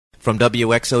From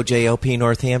WXOJLP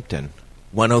Northampton,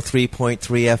 103.3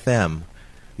 FM,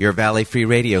 your Valley Free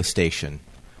radio station.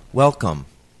 Welcome.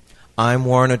 I'm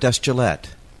Warren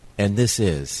Odess-Gillette, and this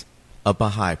is A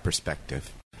Baha'i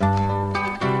Perspective.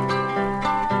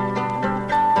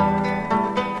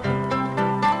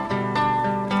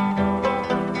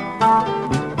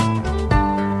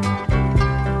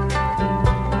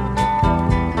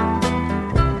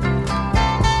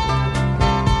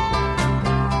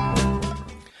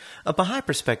 A Baha'i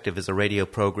Perspective is a radio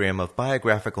program of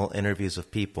biographical interviews of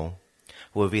people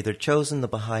who have either chosen the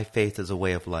Baha'i faith as a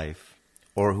way of life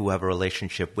or who have a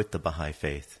relationship with the Baha'i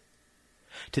faith.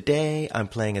 Today, I'm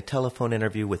playing a telephone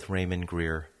interview with Raymond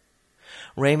Greer.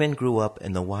 Raymond grew up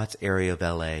in the Watts area of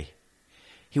L.A.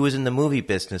 He was in the movie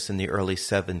business in the early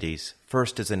 70s,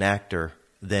 first as an actor,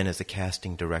 then as a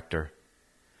casting director.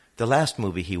 The last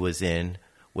movie he was in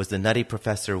was the Nutty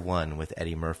Professor I with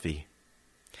Eddy Murphy.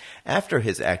 After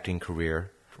his acting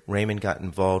career, Raymond got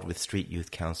involved with street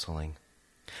youth counseling.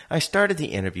 I started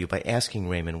the interview by asking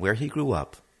Raymond where he grew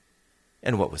up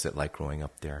and what was it like growing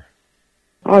up there.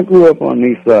 I grew up on the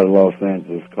east side of Los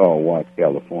Angeles called Watts,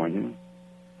 California.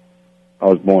 I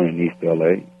was born in East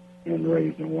L.A. and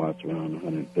raised in Watts around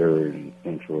 103rd and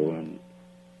Central.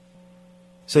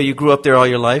 So you grew up there all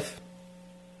your life?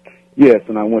 Yes,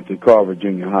 and I went to Carver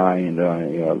Junior High and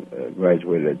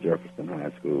graduated at Jefferson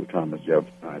High School, Thomas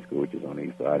Jefferson High School, which is on the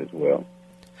east side as well.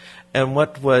 And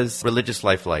what was religious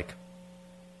life like?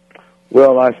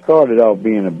 Well, I started out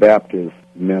being a Baptist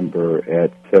member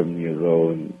at 7 years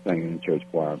old and sang in the church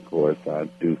choir. Of course, I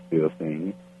do still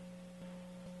sing.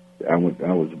 I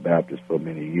was a Baptist for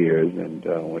many years and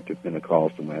went to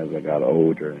Pentecostal as I got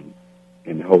older and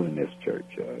in Holiness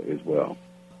Church as well.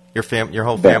 Your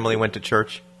whole family went to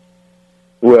church?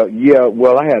 Well, yeah.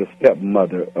 Well, I had a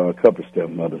stepmother, a couple of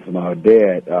stepmothers. My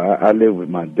dad, I lived with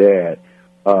my dad.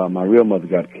 My real mother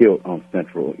got killed on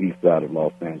Central East side of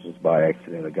Los Angeles by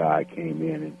accident. A guy came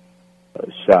in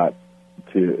and shot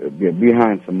to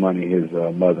behind some money his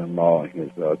mother-in-law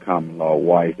and his common-law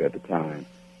wife at the time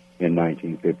in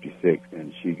 1956,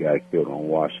 and she got killed on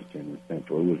Washington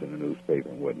Central. It was in the newspaper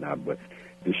and whatnot. But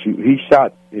he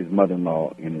shot his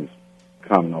mother-in-law and his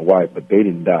common-law wife, but they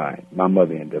didn't die. My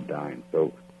mother ended up dying,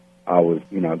 so I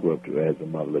grew up as a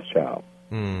motherless child,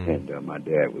 and my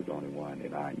dad was the only one,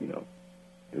 and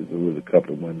there was a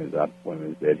couple of women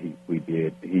that he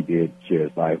did share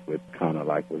his life with, kind of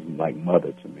was like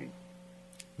mother to me.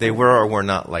 They were or were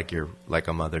not like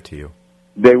a mother to you?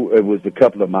 It was a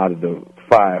couple of them out of the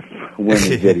 5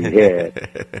 women that he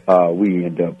had. We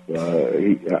ended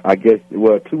up, I guess,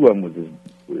 well, 2 of them was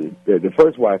the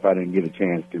first wife I didn't get a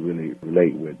chance to really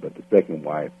relate with, but the second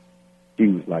wife, she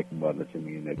was like a mother to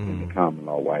me, and the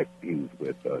common-law wife he was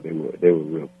with, they were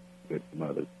real good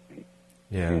mothers to me.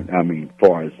 Yeah. And I mean, as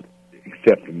far as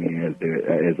accepting me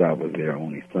as I was their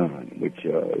only son, which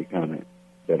it kind of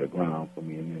set a ground for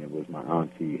me, and then it was my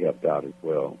auntie helped out as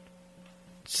well.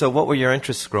 So what were your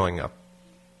interests growing up?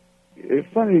 It's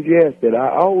funny you ask that. I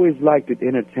always liked the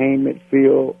entertainment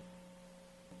field.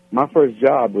 My first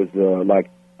job was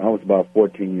I was about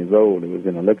 14 years old. It was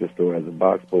in a liquor store as a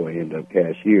box boy, ended up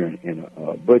cashier and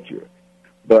a butcher.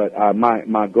 But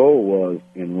my goal was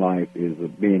in life is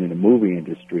being in the movie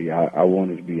industry. I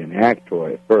wanted to be an actor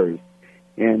at first,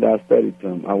 and I studied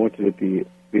some. I went to the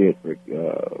theater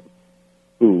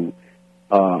school.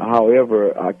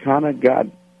 However, I kind of got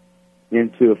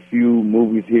into a few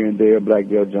movies here and there, Black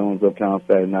Girl Jones, Uptown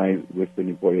Saturday Night with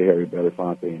Sidney Poitier, Harry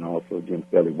Belafonte, and also Jim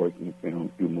Kelly working in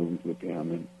film, a few movies with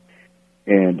him.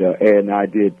 And I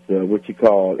did what you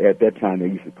call, at that time they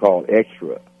used to call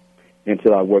extra,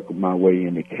 until I worked my way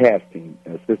into casting,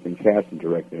 assistant casting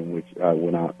director, in which I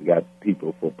went out and got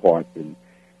people for parts and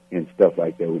stuff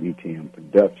like that with ETM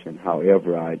production.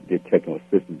 However, I did technical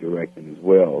assistant directing as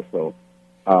well. So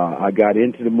I got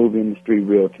into the movie industry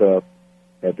real tough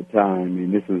at the time,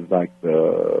 and this was like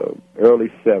the early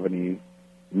 70s,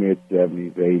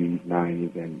 mid-70s, 80s,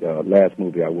 90s, and last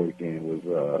movie I worked in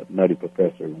was Nutty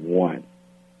Professor I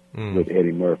with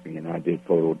Eddy Murphy, and I did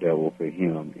Photo Devil for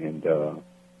him, and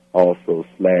also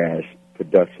 /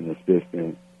 production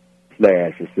assistant /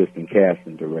 assistant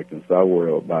casting director. So I wore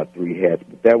about 3 hats,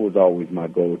 but that was always my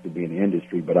goal, to be in the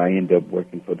industry. But I ended up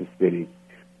working for the city,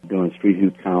 doing street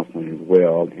youth counseling as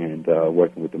well, and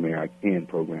working with the Mayor I Can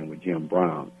program with Jim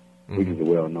Brown, which is a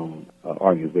well-known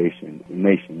organization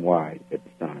nationwide at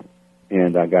the time.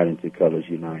 And I got into Colors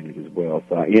United as well.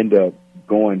 So I ended up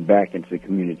going back into the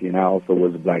community, and I also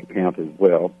was a Black Panther as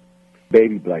well,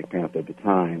 baby Black Panther at the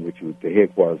time, which was the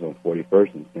headquarters on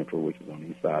 41st and Central, which was on the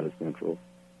east side of Central,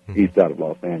 east side of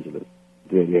Los Angeles.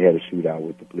 they had a shootout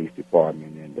with the police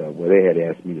department, and they had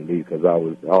asked me to leave because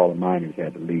all the miners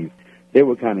had to leave. They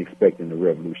were kind of expecting the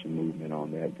revolution movement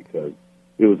on that because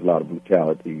there was a lot of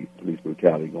brutality, police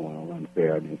brutality going on,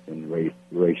 unfairness, and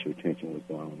racial tension was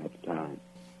going on at the time.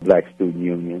 Black Student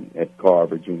Union at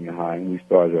Carver Junior High, and we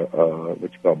started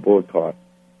what you call boycott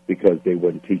because they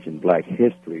wasn't teaching black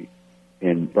history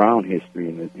and brown history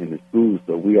in the schools,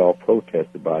 so we all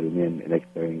protested about it, and then the next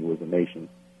thing was a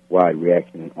nationwide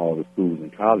reaction in all the schools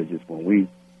and colleges when we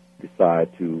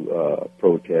decided to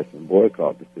protest and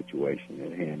boycott the situation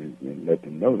at hand and let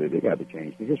them know that they got to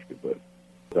change the history book.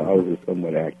 So I was a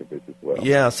somewhat activist as well.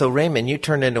 Yeah, so Raymond, you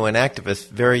turned into an activist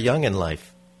very young in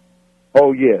life.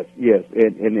 Oh, yes.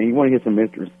 And you want to hear some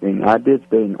interesting. I did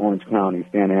stay in Orange County,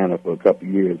 Santa Ana, for a couple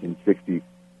of years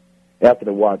after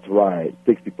the Watts riot,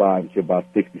 65 until about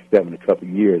 67, a couple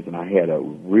of years, and I had a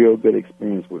real good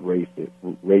experience with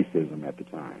racism at the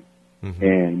time. Mm-hmm.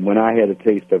 And when I had a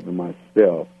taste of it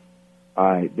myself,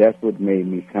 that's what made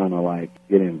me kind of like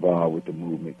get involved with the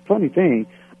movement. Funny thing,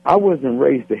 I wasn't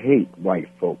raised to hate white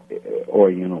folk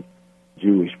or,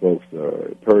 Jewish folks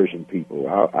or Persian people.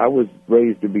 I was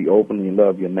raised to be openly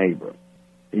love your neighbor,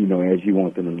 as you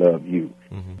want them to love you.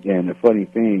 Mm-hmm. And the funny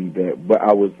thing but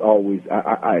I was always,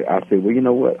 I said, well, you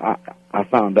know what? I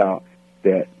found out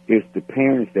that it's the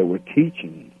parents that were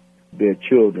teaching their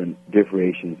children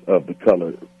differentiations of the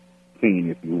color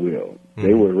scene, if you will. Mm-hmm.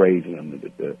 They were raising them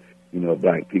that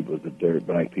black people is the dirt,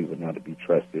 black people not to be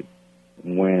trusted.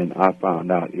 When I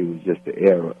found out it was just the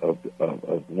era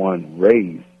of one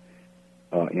race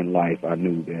in life, I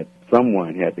knew that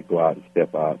someone had to go out and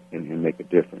step out and make a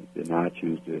difference. And I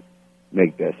choose to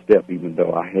make that step, even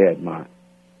though I had my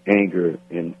anger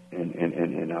and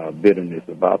bitterness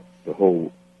about the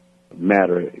whole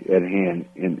matter at hand,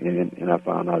 and I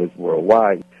found out it's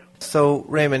worldwide. So,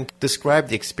 Raymond, describe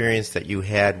the experience that you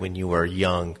had when you were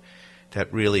young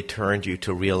that really turned you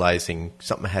to realizing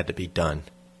something had to be done.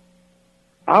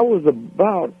 I was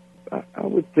about, I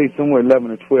would say, somewhere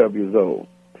 11 or 12 years old.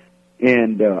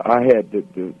 And I had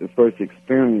the first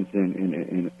experience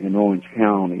in Orange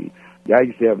County. I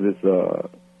used to have this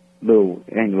little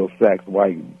Anglo-Saxon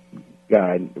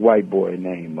white boy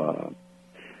named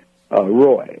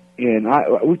Roy. And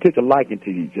we took a liking to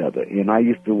each other. And I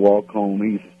used to walk home.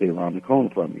 He used to stay around the corner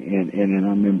from me. And then I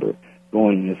remember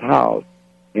going in his house.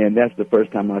 And that's the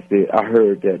first time I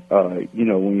heard that,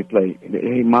 when you play,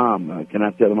 hey, Mom, can I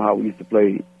tell them how we used to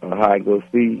play hide and go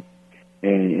seek?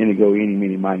 And it go, eeny,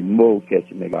 meeny, miny, mo, catch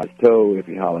a nigga by his toe. If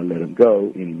he holler, let him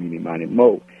go, eeny, meeny, miny,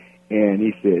 mo. And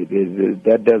he said,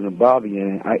 that doesn't bother you.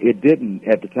 And it didn't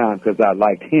at the time because I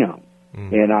liked him.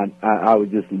 Mm. And I was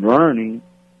just learning.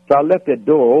 So I left that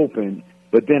door open.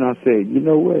 But then I said, you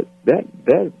know what, that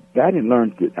I didn't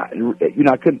learn.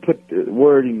 I couldn't put the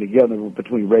wording together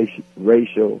between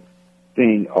racial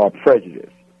thing or prejudice.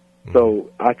 So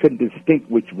I couldn't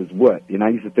distinct which was what. And I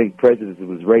used to think prejudice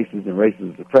was racist and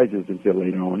racist was prejudice until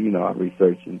later on, I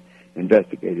researched and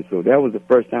investigated. So that was the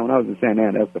first time when I was in Santa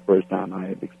Ana. That's the first time I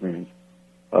had experienced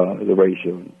the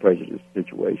racial and prejudice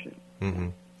situation. Mm-hmm.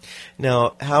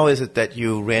 Now, how is it that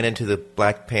you ran into the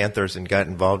Black Panthers and got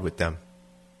involved with them?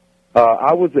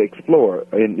 I was an explorer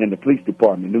in the police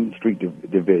department, Newton Street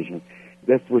Division.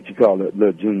 That's what you call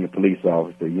a junior police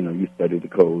officer. You study the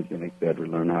codes and et cetera,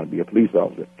 learn how to be a police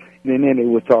officer. And then they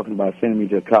were talking about sending me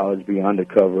to college, be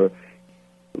undercover,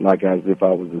 like as if I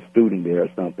was a student there or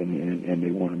something, and they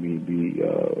wanted me to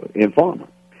be informer.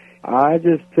 I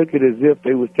just took it as if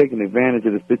they was taking advantage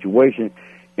of the situation,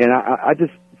 and I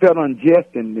just felt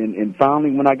unjust. And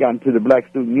finally, when I got into the Black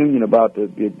Student Union about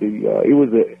it was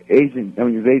an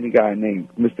Asian guy named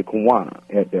Mr. Kawana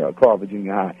at Carver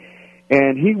Junior High.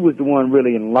 And he was the one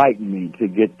really enlightened me to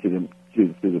get to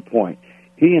the point.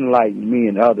 He enlightened me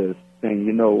and others, saying,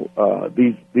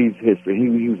 these history.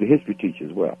 He was a history teacher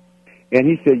as well, and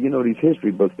he said, these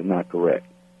history books are not correct.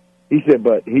 He said,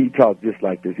 but he talked just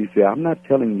like this. He said, I'm not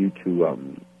telling you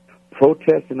to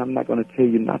protest, and I'm not going to tell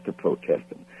you not to protest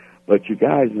them, but you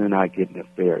guys are not getting a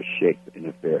fair shake and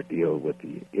a fair deal with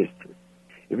the history.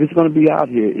 If it's going to be out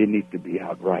here, it needs to be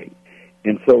out right.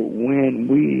 And so when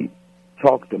we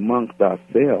talked amongst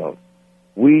ourselves,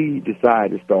 we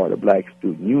decided to start a Black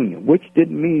Student Union, which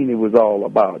didn't mean it was all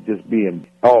about just being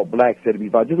all blacks had to be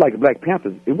involved. Just like the Black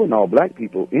Panthers, it wasn't all black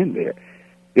people in there.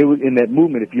 It was in that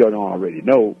movement, if you don't already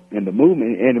know, in the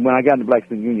movement. And when I got in the Black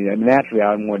Student Union, naturally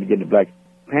I wanted to get in the Black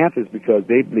Panthers because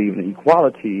they believe in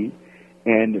equality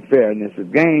and the fairness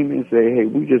of game and say, hey,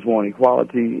 we just want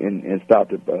equality and stop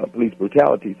the police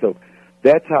brutality. So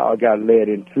that's how I got led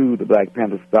into the Black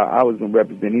Panthers. I was going to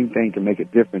represent anything to make a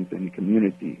difference in the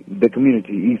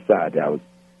community east side that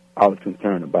I was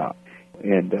concerned about.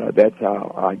 and that's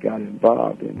how I got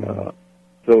involved. And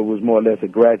so it was more or less a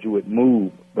graduate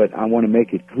move. But I want to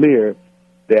make it clear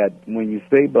that when you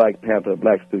say Black Panther,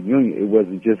 Black Student Union, it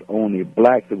wasn't just only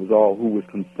blacks. It was all who was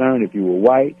concerned. If you were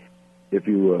white, if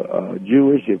you were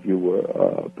Jewish, if you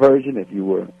were Persian, if you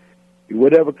were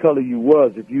whatever color you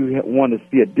was, if you want to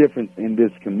see a difference in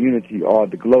this community or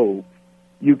the globe,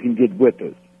 you can get with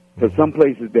us. Because some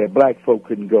places that black folk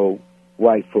couldn't go,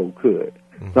 white folk could.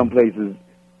 Some places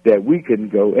that we couldn't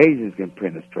go, Asians can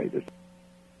penetrate us.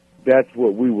 That's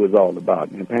what we was all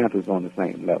about, and Panthers on the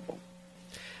same level.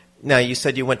 Now, you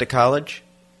said you went to college?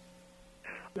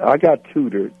 I got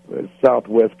tutored at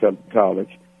Southwest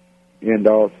College and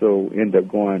also ended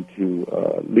up going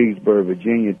to Leesburg,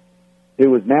 Virginia. It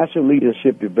was National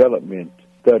Leadership Development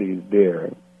Studies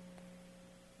there,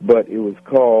 but it was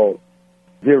called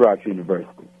Xerox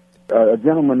University. A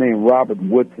gentleman named Robert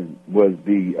Woodson was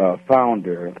the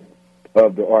founder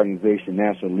of the organization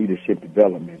National Leadership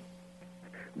Development,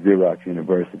 Xerox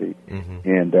University,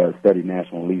 and studied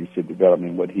national leadership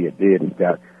development. What he had did is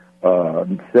got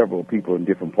several people in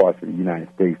different parts of the United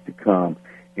States to come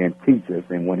and teach us.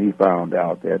 And when he found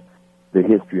out that the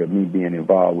history of me being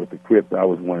involved with the Crips, I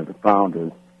was one of the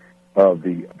founders of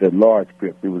the large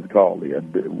Crips. It was called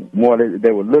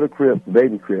there were little Crips,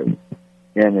 baby Crips,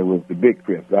 and it was the big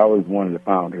Crips. I was one of the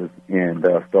founders and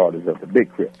starters of the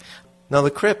big Crips. Now, the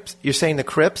Crips, you're saying the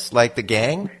Crips, like the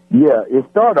gang? Yeah, it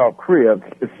started off Crips,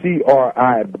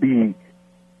 CRIB,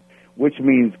 which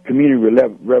means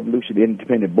Community Revolution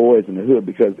Independent Boys in the Hood,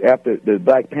 because after the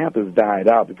Black Panthers died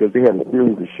out, because they had a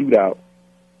series of shootouts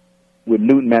with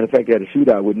Newton. Matter of fact, they had a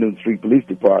shootout with Newton Street Police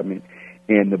Department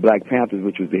and the Black Panthers,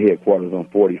 which was the headquarters on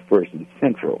 41st and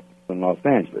Central in Los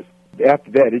Angeles.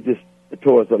 After that, it just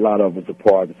tore a lot of us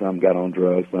apart. Some got on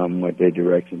drugs, some went their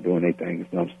direction doing their thing,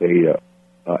 some stayed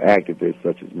activists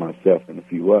such as myself and a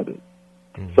few others.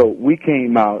 So we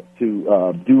came out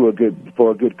to do a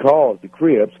good cause, the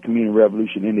Crips, Community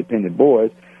Revolution Independent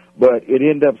Boys, but it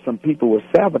ended up some people were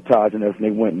sabotaging us, and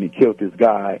they went and they killed this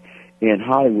guy in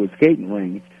Hollywood skating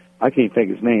ring. I can't think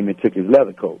his name, and took his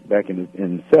leather coat back in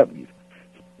the 70s.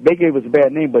 They gave us a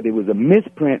bad name, but it was a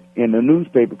misprint in the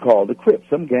newspaper called the Crips.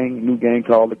 Some new gang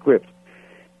called the Crips.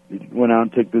 It went out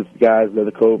and took this guy's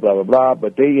leather coat, blah, blah, blah,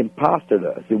 but they impostered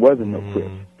us. It wasn't no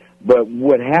Crips. But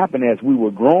what happened as we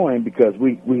were growing, because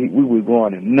we were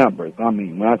growing in numbers. I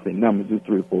mean, when I say numbers, it was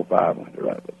 300 or 400,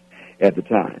 500 of us at the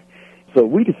time. So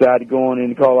we decided to go on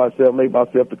and label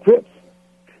ourselves the Crips.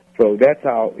 So that's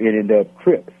how it ended up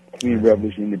Crips, Community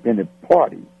Revolution Independent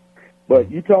Party.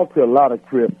 But you talk to a lot of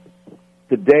Crips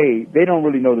today, they don't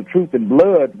really know the truth. In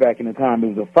Bloods, back in the time,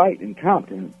 it was a fight in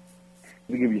Compton.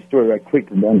 Let me give you a story right quick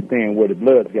to understand where the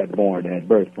Bloods got born and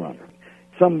birth from.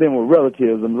 Some of them were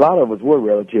relatives, and a lot of us were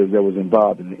relatives that was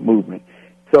involved in the movement.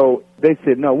 So they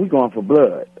said, no, we're going for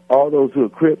blood. All those who are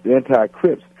Crips, the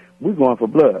anti-Crips, we're going for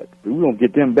blood. We're going to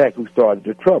get them back who started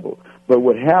the trouble. But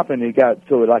what happened, it got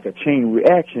sort of like a chain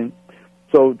reaction.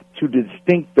 So to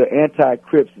distinct the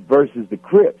anti-Crips versus the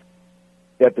Crips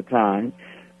at the time,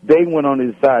 they went on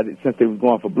to decide that since they were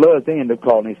going for bloods, they ended up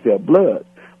calling themselves Bloods.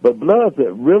 But Bloods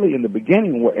that really in the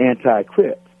beginning were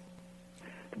anti-Crips.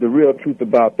 The real truth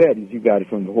about that is you got it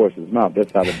from the horse's mouth.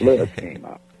 That's how the Bloods came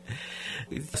out.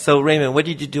 So, Raymond, what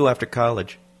did you do after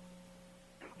college?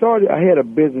 I had a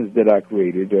business that I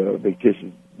created, a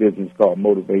fictitious business called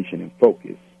Motivation and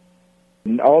Focus.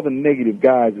 And all the negative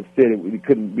guys that said it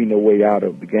couldn't be no way out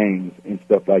of the gangs and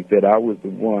stuff like that, I was the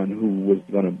one who was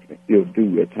going to still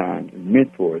do at times and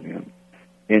mentor them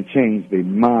and change their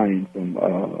mind from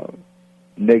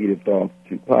negative thoughts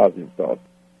to positive thoughts.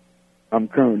 I'm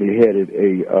currently headed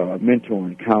a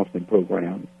mentoring counseling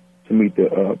program to meet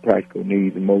the practical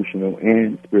needs, emotional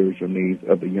and spiritual needs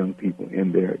of the young people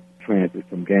in their transit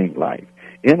from gang life,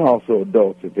 and also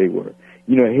adults if they were,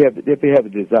 if they have a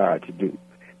desire to do.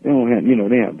 They don't have,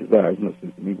 they have desires. No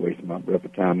sense in me wasting my breath or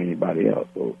time anybody else.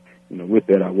 So, with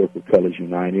that, I work with Colors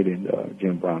United and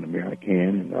Jim Brown American,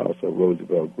 and also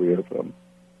Roosevelt Greer from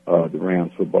the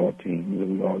Rams football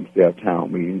team. We always have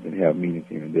town meetings and have meetings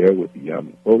here and there with the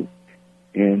young folks,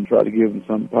 and try to give them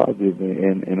something positive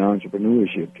and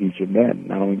entrepreneurship, teach them that. And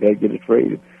not only that, get a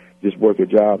trade, just work a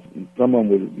job. And some of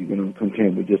them were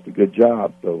content with just a good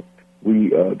job. So we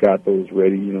got those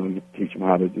ready, teach them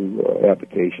how to do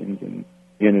applications and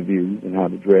interviews and how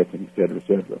to dress, and et cetera, et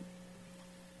cetera.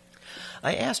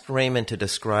 I asked Raymond to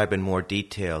describe in more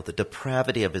detail the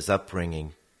depravity of his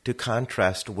upbringing to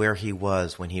contrast where he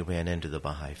was when he ran into the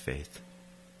Baha'i faith.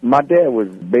 My dad was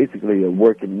basically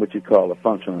what you call a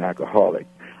functional alcoholic.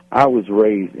 I was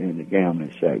raised in the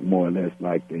gambling shack, more or less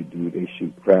like they do. They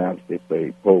shoot craps, they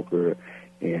play poker,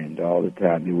 and all the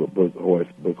time they would book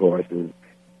horses.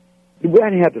 I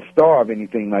didn't have to starve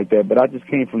anything like that, but I just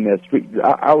came from that street.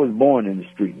 I was born in the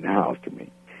street, in the house to me.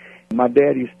 My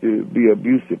dad used to be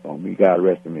abusive on me. God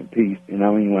rest him in peace. And I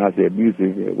mean, when I say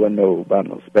abusive, it wasn't about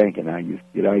no spanking. I used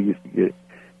to get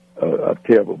a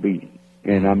terrible beating.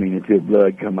 And I mean, until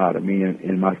blood come out of me,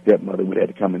 and my stepmother would have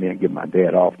to come in there and get my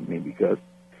dad off of me because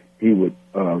he would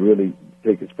really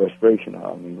take his frustration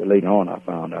out of me. But later on, I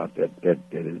found out that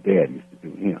his dad used to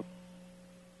do him.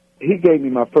 He gave me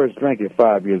my first drink at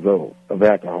 5 years old of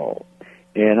alcohol.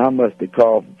 And I must have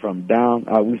coughed from down.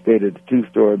 We stayed at a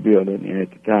two-story building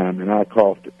at the time, and I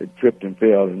coughed, tripped and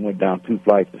fell and went down 2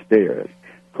 flights of stairs,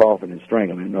 coughing and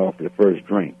strangling off the first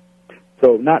drink.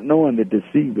 So not knowing that the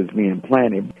seed was being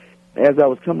planted, as I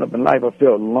was coming up in life, I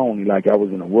felt lonely, like I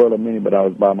was in a world of many, but I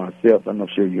was by myself. I'm not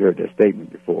sure you heard that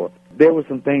statement before. There were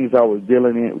some things I was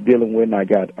dealing with, and I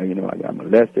got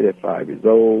molested at 5 years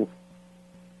old.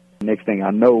 Next thing I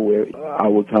know, I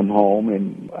would come home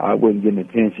and I wasn't getting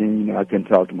attention. I couldn't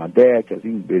talk to my dad because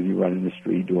he was busy running the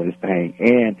street, doing his thing,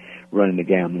 and running the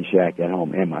gambling shack at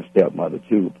home, and my stepmother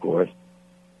too, of course.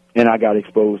 And I got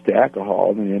exposed to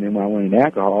alcohol, and then when I went into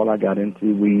alcohol, I got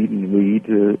into weed, and weed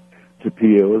to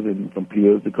pills, and from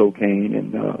pills to cocaine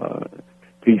and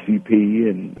PCP,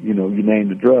 and you name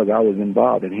the drug. I was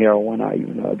involved in heroin. I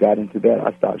even got into that.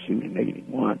 I stopped shooting in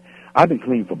 '81. I've been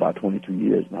clean for about 22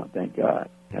 years now, thank God.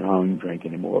 And I don't even drink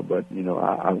anymore, but,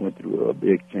 I went through a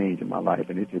big change in my life,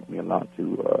 and it took me a lot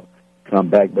to come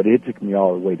back, but it took me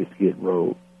all the way to Skid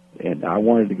Row. And I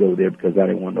wanted to go there because I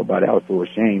didn't want nobody. I was so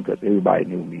ashamed because everybody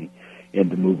knew me in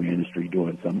the movie industry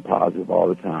doing something positive all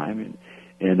the time.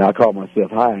 And I called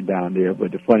myself hiding down there,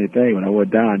 but the funny thing, when I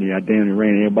went down there, I damn near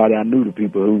ran everybody I knew, the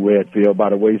people who had fell by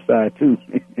the wayside, too.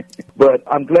 But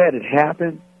I'm glad it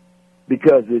happened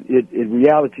because it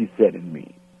reality set in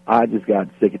me. I just got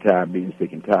sick and tired of being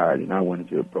sick and tired, and I went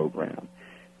into a program.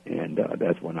 And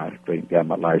that's when I got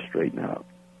my life straightened out.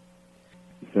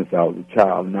 Since I was a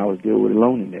child, and I was dealing with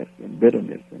loneliness and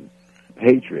bitterness and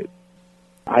hatred.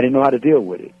 I didn't know how to deal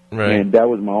with it. Right. And that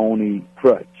was my only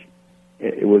crutch.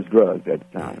 It was drugs at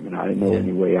the time, and I didn't know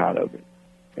any way out of it.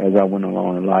 As I went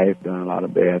along in life, done a lot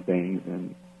of bad things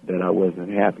and that I wasn't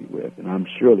happy with, and I'm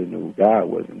surely knew God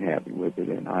wasn't happy with it,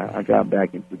 and I got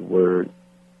back into the Word.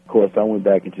 Of course, I went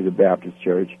back into the Baptist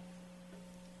church.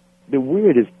 The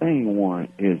weirdest thing,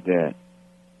 Warren, is that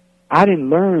I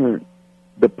didn't learn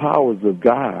the powers of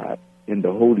God and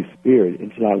the Holy Spirit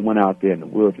until I went out there in the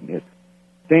wilderness.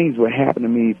 Things were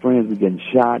happening to me. Friends were getting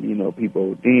shot. People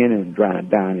were dying and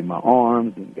dying in my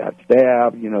arms and got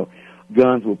stabbed.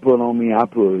 Guns were put on me.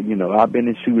 I've been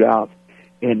in shootouts,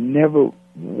 and never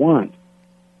once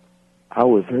I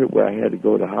was hurt where I had to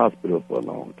go to the hospital for a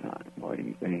long time or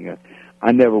anything.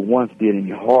 I never once did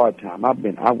any hard time. I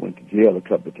went to jail a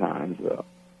couple of times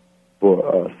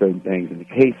for certain things. And the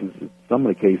cases, some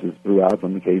of the cases throughout,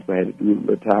 some of the cases I had to do a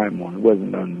little time on. It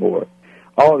wasn't none more.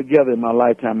 Altogether in my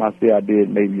lifetime, I say I did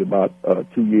maybe about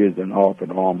 2 years and off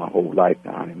and on my whole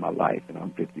lifetime in my life, and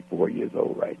I'm 54 years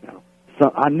old right now.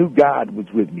 So I knew God was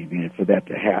with me then for that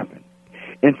to happen.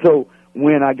 And so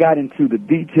when I got into the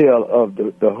detail of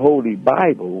the Holy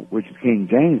Bible, which is King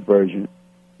James Version,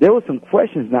 there were some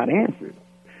questions not answered.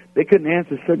 They couldn't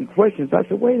answer certain questions. I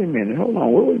said, wait a minute, hold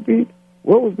on,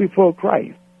 what was before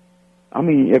Christ? I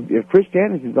mean, if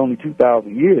Christianity is only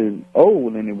 2,000 years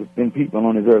old and it was been people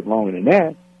on this earth longer than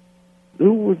that,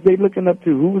 who was they looking up to?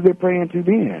 Who was they praying to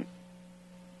then?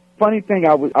 Funny thing,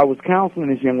 I was counseling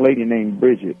this young lady named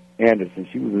Bridget Anderson.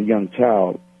 She was a young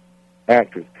child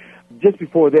actress. Just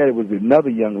before that, it was another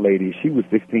young lady. She was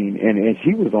 16, and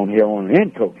she was on heroin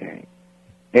and cocaine.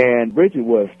 And Bridget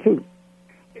was, too.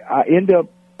 I ended up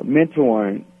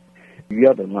mentoring the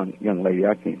other young lady.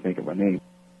 I can't think of her name.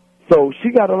 So she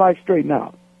got her life straightened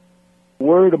out.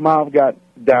 Word of mouth got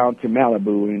down to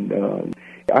Malibu, and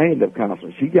I ended up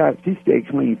counseling. She stayed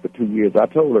clean for 2 years. I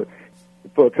told her,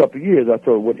 for a couple of years, I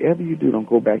told her, whatever you do, don't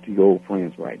go back to your old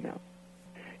friends right now.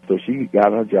 So she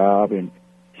got her job, and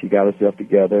she got herself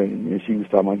together, and she was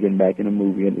talking about getting back in the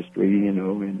movie industry,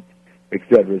 and et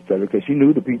cetera, because she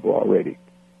knew the people already.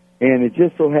 And it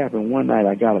just so happened one night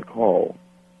I got a call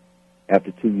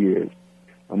after 2 years.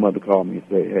 My mother called me and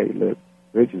said, hey, look,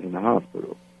 Rich is in the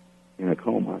hospital in a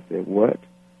coma. I said, what?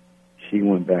 She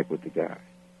went back with the guy.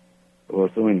 Well,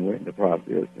 so anyway, in the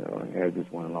process, as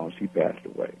this went along, she passed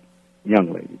away.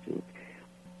 Young lady, too.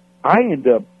 I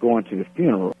ended up going to the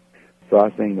funeral, so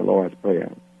I sang the Lord's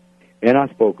Prayer. And I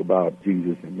spoke about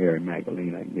Jesus and Mary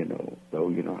Magdalene,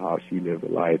 how she lived her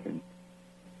life. And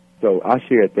so I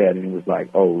shared that, and it was like,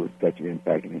 oh, it was such an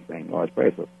impact in saying Lord's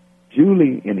Prayer. So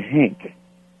Julie and Hank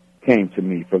came to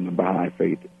me from the Baha'i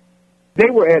faith. They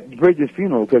were at Bridget's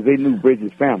funeral because they knew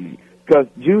Bridget's family. Because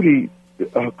Judy,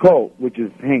 her cult, which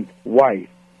is Hank's wife,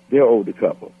 they're older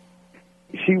couple.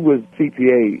 She was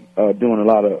CPA doing a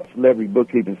lot of celebrity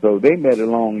bookkeeping, so they met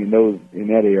along in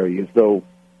that area. So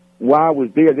while I was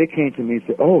there, they came to me and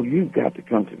said, "Oh, you've got to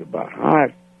come to the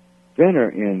Baha'i Center,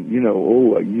 and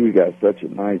you got such a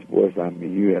nice voice. I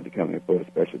mean, you have to come in for a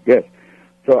special guest."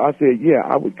 So I said, "Yeah,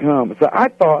 I would come." So I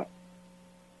thought,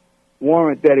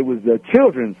 Warren, that it was a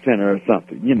children's center or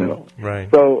something, Right.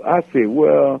 So I said,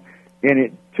 well,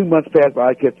 and 2 months passed by.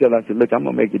 I kept telling, I said, "Look, I'm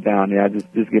gonna make it down there.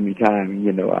 Just give me time."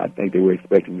 I think they were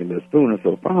expecting me a little sooner.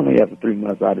 So finally, after 3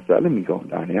 months, I decided, let me go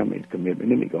down there. I made a commitment.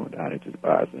 Let me go down there to the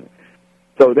Baha'i Center.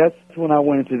 So that's when I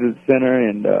went into the center,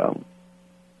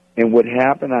 and what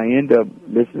happened, I ended up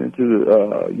listening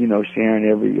to sharing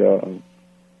every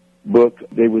book.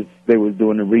 They was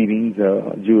doing the readings,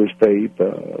 Jewish faith,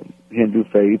 Hindu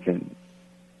faith, and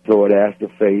Zoroaster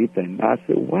faith, and I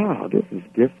said, wow, this is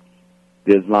different.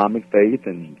 The Islamic faith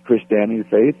and Christianity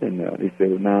faith, and they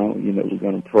said, well, now, we're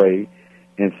going to pray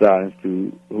in silence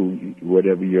to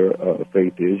whatever your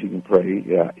faith is. You can pray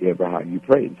ever how you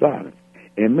pray in silence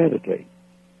and meditate.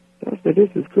 So I said, this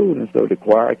is cool. And so the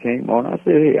choir came on. I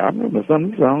said, hey, I remember some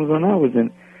of these songs when I was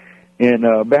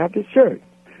in Baptist church.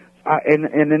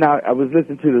 And then I was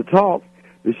listening to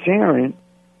the sharing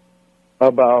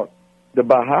about the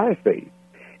Baha'i faith.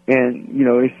 And,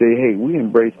 they say, hey, we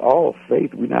embrace all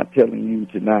faith. We're not telling you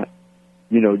to not,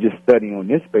 just study on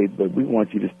this faith, but we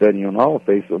want you to study on all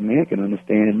faiths so man can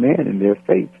understand man and their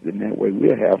faiths. And that way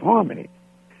we'll have harmony.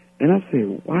 And I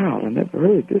said, wow, I never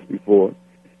heard this before.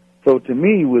 So to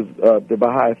me, the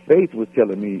Baha'i faith was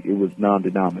telling me it was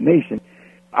non-denomination.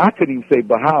 I couldn't even say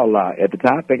Baha'u'llah at the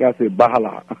time. I think I said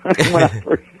Baha'u'llah when I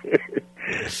first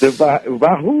said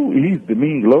Bahu, he's the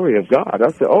mean glory of God.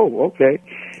 I said, oh, okay.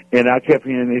 And I kept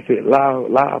hearing they said,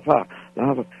 La-pa.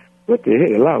 What the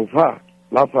hell?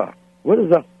 La-pa. What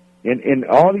is up? And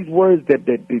all these words that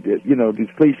these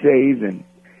cliches, and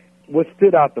what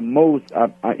stood out the most,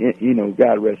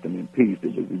 God rest him in peace,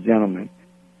 it was a gentleman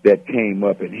that came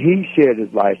up, and he shared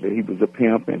his life that he was a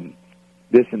pimp and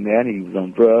this and that. He was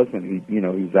on drugs, and he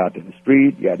was out in the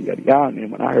street, yada, yada, yada. And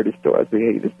then when I heard his story, I said,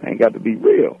 hey, this thing got to be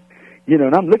real.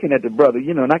 And I'm looking at the brother,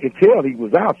 and I could tell he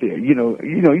was out there.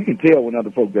 You can tell when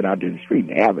other folks get out there in the street,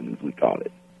 in the avenues, we call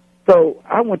it. So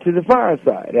I went to the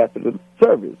fireside after the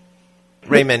service.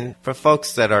 Raymond, for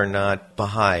folks that are not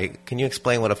Baha'i, can you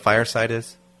explain what a fireside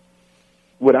is?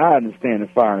 What I understand a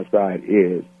fireside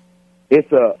is,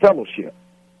 it's a fellowship.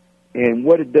 And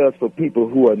what it does for people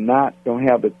who don't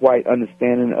have the quite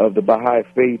understanding of the Baha'i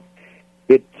faith,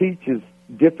 it teaches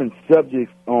different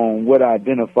subjects on what I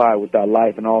identify with our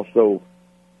life, and also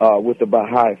what the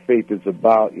Baha'i faith is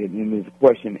about, and there's a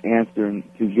question answering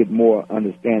to get more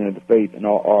understanding of the faith, and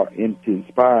to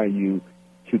inspire you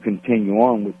to continue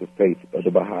on with the faith of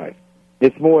the Baha'i.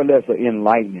 It's more or less an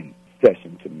enlightening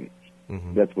session to me.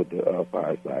 Mm-hmm. That's what the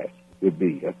fireside would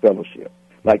be, a fellowship.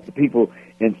 Like the people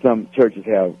in some churches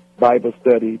have Bible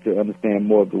study to understand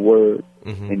more of the Word,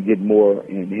 mm-hmm. and get more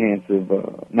enhanced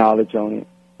knowledge on it.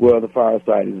 Well, the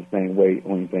fireside is the same way.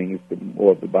 Only thing is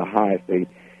more of the Baha'i faith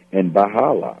and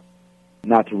Baha'u'llah,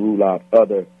 not to rule out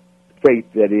other faith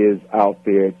that is out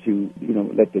there, to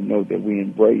let them know that we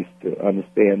embrace, to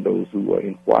understand those who are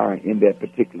inquiring in that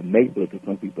particular neighborhood, because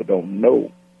some people don't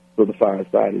know. So the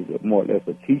fireside is more or less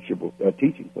a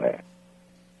teaching class.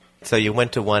 So you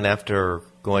went to one after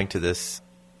going to this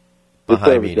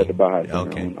Baha'i meeting? At the Baha'i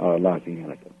okay. On Los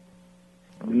Angeles.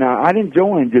 Now, I didn't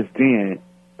join just then.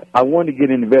 I wanted to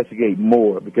get in and investigate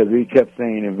more, because he kept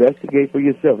saying, investigate for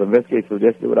yourself, investigate. So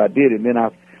that's what I did. And then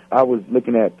I was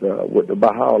looking at what the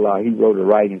Baha'u'llah, he wrote a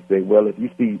writing and said, well, if you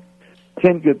see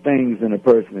 10 good things in a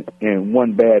person and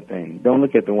one bad thing, don't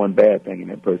look at the one bad thing in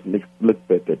that person. Look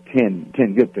at the 10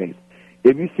 good things.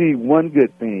 If you see one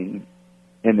good thing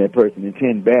in that person and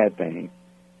 10 bad things,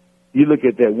 you look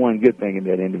at that one good thing in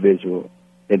that individual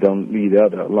and don't leave the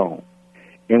other alone.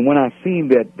 And when I seen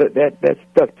that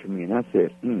stuck to me, and I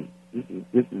said,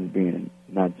 this is being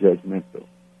not judgmental.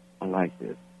 I like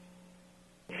this.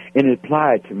 And it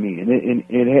applied to me, and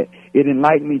it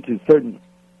enlightened me to certain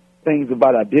things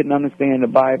about I didn't understand the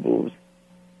Bibles.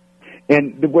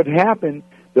 And what happened,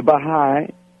 the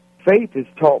Baha'i faith has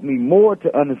taught me more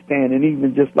to understand, and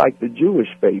even just like the Jewish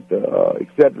faith,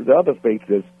 except the other faiths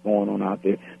that's going on out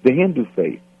there, the Hindu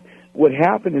faith. What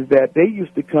happened is that they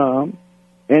used to come,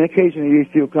 and occasionally they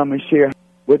still come and share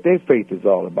what their faith is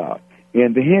all about.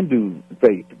 And the Hindu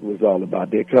faith was all about.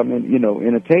 They come and,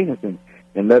 entertain us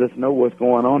and let us know what's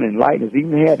going on, and enlighten us.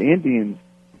 Even had Indians,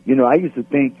 I used to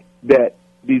think that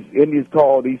these Indians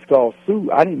called Sioux.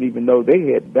 I didn't even know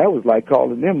that was like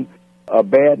calling them a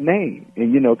bad name.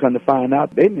 And, come to find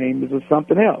out their name is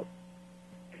something else.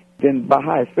 Then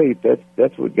Baha'i faith,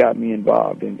 that's what got me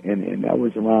involved. And that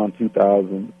was around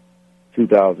 2000,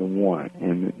 2001.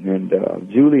 And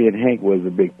Julie and Hank was a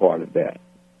big part of that.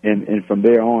 And from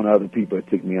there on, other people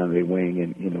took me under their wing.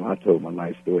 And, I told my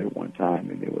life story at one time,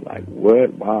 and they were like,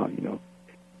 what? Wow,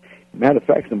 Matter of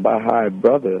fact, some Baha'i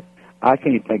brother, I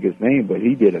can't think his name, but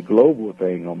he did a global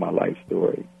thing on my life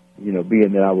story,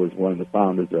 being that I was one of the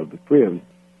founders of the Cribs.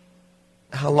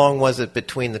 How long was it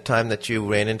between the time that you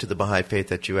ran into the Baha'i faith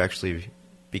that you actually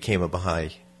became a Baha'i?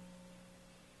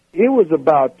 It was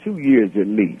about 2 years at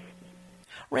least.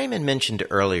 Raymond mentioned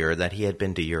earlier that he had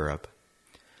been to Europe.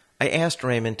 I asked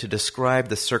Raymond to describe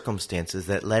the circumstances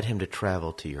that led him to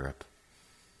travel to Europe.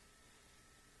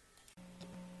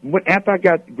 After I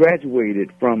got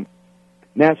graduated from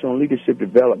National Leadership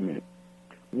Development,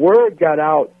 word got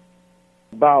out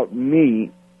about me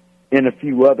and a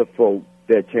few other folk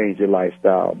that changed their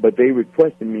lifestyle, but they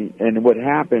requested me, and what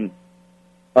happened,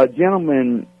 a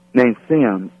gentleman named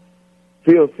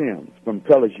Phil Sims from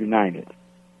Colors United,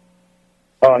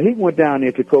 he went down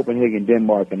there to Copenhagen,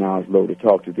 Denmark, and Oslo to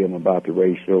talk to them about the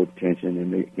racial tension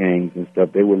and the gangs and stuff.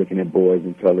 They were looking at boys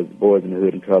in colors, boys in the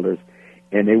hood and colors,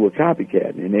 and they were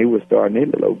copycatting, and they were starting their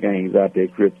little gangs out there,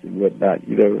 Crips and whatnot,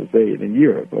 in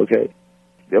Europe, okay?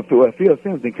 Phil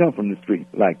Sims didn't come from the street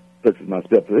like such as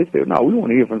myself. So they said, no, we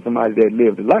want to hear from somebody that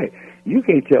lived a life. You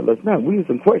can't tell us nothing. We have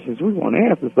some questions we want to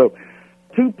answer. So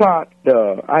Tupac,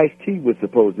 Ice-T was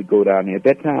supposed to go down there. At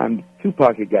that time,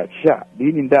 Tupac had got shot. He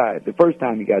didn't die. The first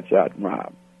time he got shot and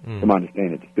robbed, from my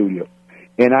understanding, at the studio.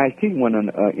 And Ice-T went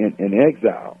in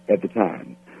exile at the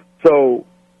time. So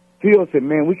Phil said,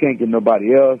 man, we can't get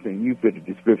nobody else, and you fit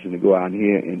the description to go out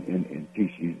here and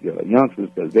teach these youngsters,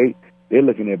 because they're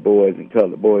looking at boys in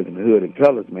color, boys in the hood and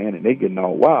colors, man, and they getting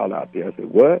all wild out there. I said,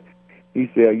 what? He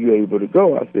said, are you able to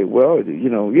go? I said, well,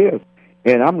 yes.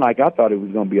 And I'm like, I thought it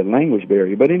was going to be a language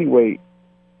barrier. But anyway,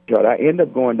 I ended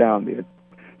up going down there,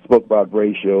 spoke about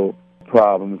racial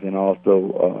problems, and also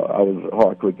I was a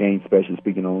hardcore gang specialist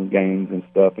speaking on gangs and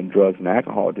stuff and drugs and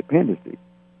alcohol dependency.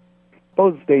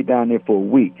 Supposed to stay down there for a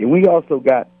week. And we also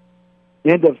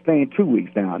ended up staying 2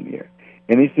 weeks down there.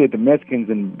 And they said the Mexicans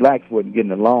and blacks wasn't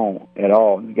getting along at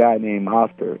all. And a guy named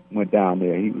Oscar went down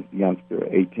there. He was a youngster,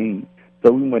 18.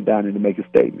 So we went down there to make a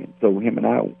statement. So him and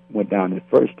I went down there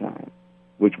first time,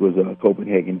 which was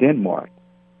Copenhagen, Denmark.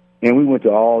 And we went to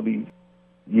all these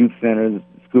youth centers,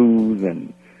 schools,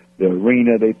 and the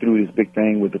arena. They threw this big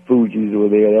thing with the Fugees over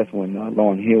there. That's when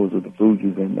Lauryn Hill was with the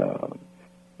Fugees, and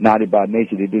Naughty by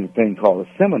Nature, they did a thing called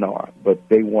a seminar. But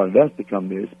they wanted us to come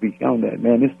there to speak on that.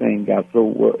 Man, this thing got so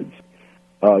words.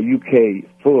 UK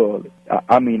full.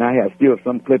 I have still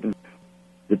some clippings.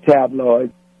 The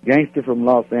tabloids, gangster from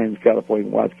Los Angeles, California,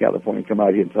 watch California come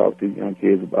out here and talk to young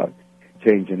kids about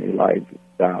changing their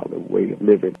lifestyle, their way of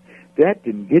living. That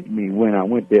didn't get me when I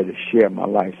went there to share my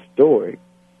life story.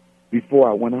 Before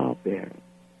I went out there,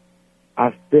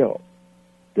 I felt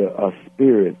a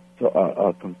spirit,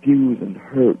 confused and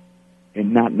hurt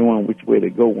and not knowing which way to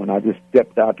go when I just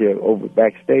stepped out there over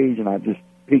backstage and I just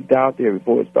peeked out there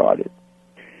before it started.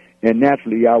 And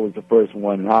naturally, I was the first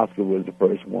one, and Oscar was the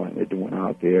first one that went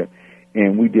out there.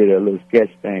 And we did a little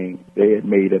sketch thing. They had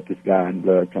made up this guy and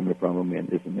blood coming from him and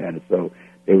this and that. And so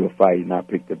they were fighting. I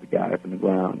picked up the guy from the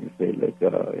ground and said, look,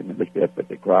 and looked up at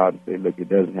the crowd and said, look, it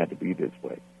doesn't have to be this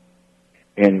way.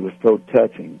 And it was so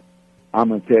touching. I'm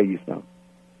going to tell you something.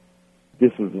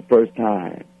 This was the first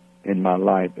time in my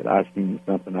life that I seen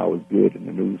something I was good in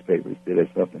the newspaper instead of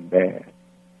something bad.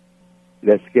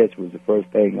 That sketch was the first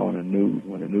thing on the news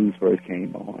when the news first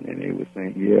came on, and they were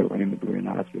saying, yeah, Raymond, Greer, and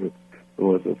Oscar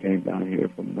also came down here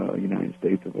from the United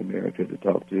States of America to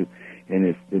talk to, and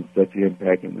it's been such an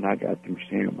impact. And when I got through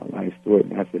sharing my life story,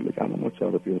 and I said, look, I don't want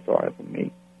y'all to feel sorry for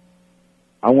me.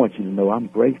 I want you to know I'm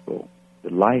grateful the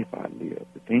life I lived,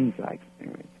 the things I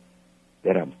experienced,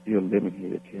 that I'm still living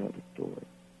here to tell the story,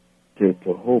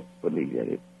 to hopefully that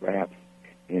it wraps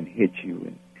and hits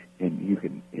you, and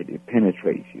it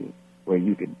penetrates you, where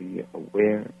you can be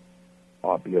aware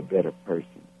or be a better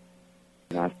person.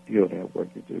 And I still have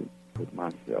work to do with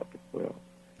myself as well.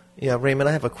 Yeah, Raymond,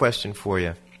 I have a question for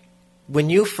you.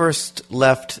 When you first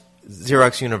left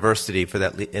Xerox University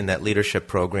in that leadership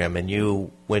program, and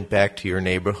you went back to your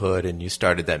neighborhood and you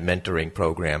started that mentoring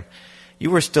program, you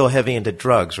were still heavy into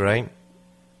drugs, right?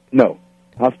 No.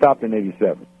 I stopped in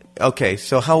 87. Okay,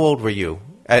 so how old were you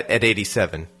at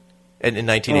 87, in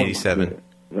 1987?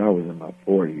 I was in my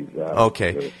 40s.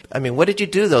 Okay. I mean, what did you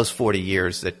do those 40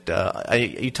 years?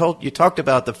 You talked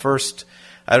about the first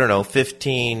I don't know,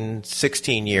 15,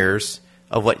 16 years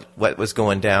of what was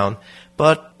going down.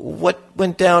 But what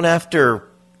went down after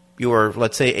you were,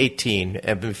 let's say, 18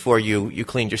 and before you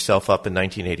cleaned yourself up in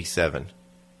 1987?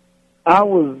 I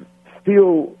was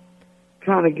still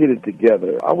trying to get it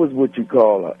together. I was what you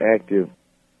call an active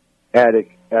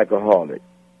addict, alcoholic,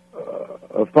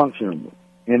 a functional.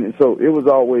 And so it was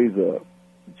always a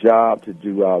job to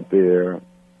do out there.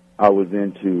 I was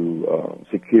into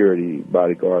security,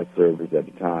 bodyguard service at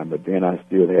the time, but then I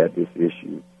still had this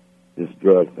issue. This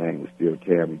drug thing was still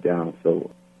tearing me down.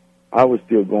 So I was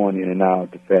still going in and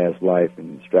out to fast life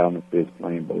and straddling the fence,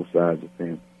 playing both sides of the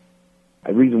fence.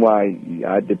 The reason why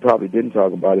I probably didn't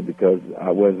talk about it because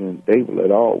I wasn't stable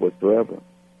at all whatsoever.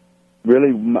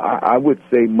 Really, I would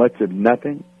say much of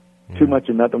nothing. Too much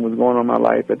of nothing was going on in my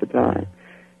life at the time.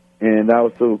 And I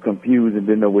was so confused and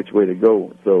didn't know which way to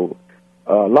go. So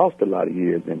lost a lot of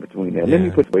years in between that. Yeah. Let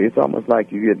me put it away. It's almost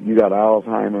like you got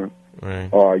Alzheimer, Right.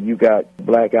 or you got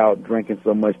blackout drinking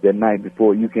so much that night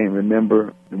before you can't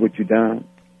remember what you done.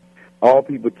 All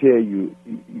people tell you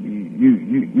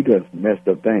done some messed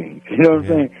up things. You know what I'm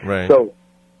saying? Right. So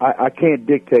I can't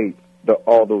dictate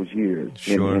all those years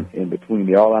Sure. in between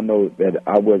there. All I know is that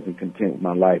I wasn't content with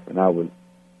my life, and I was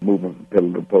moving from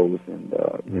pillar to post, and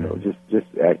just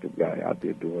active guy out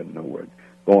there doing nowhere,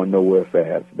 going nowhere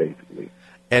fast, basically.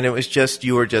 And it was just,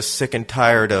 you were just sick and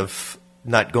tired of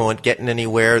not getting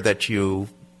anywhere, that you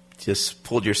just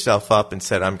pulled yourself up and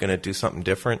said, I'm going to do something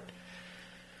different?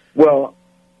 Well,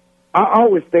 I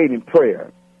always stayed in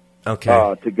prayer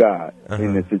Okay. to God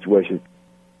in this situation.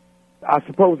 I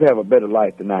suppose to have a better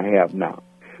life than I have now,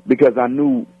 because I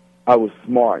knew I was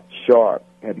smart, sharp,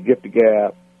 had the gift of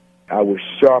gab. I was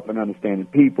sharp in understanding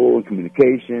people,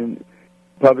 communication,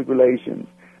 public relations.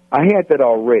 I had that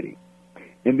already.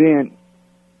 And then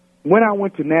when I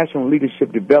went to National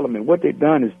Leadership Development, what they've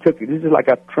done is took it. This is like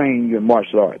I trained you in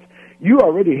martial arts. You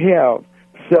already have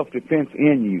self-defense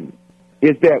in you.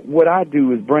 Is that what I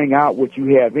do is bring out what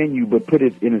you have in you, but put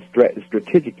it in a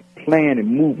strategic plan and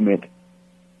movement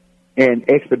and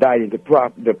expedite it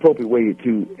the appropriate way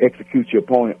to execute your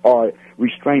opponent or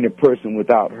restrain a person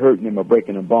without hurting them or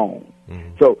breaking a bone.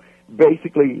 Mm-hmm. So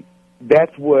basically,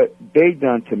 that's what they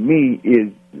done to me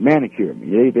is manicure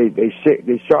me.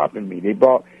 They sharpened me. They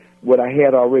brought what I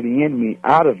had already in me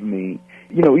out of me.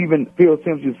 You know, even Phil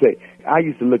Sims used to say, I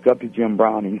used to look up to Jim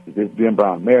Brown, and he used to say, Jim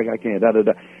Brown, America, I can't,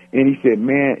 da-da-da. And he said,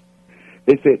 man,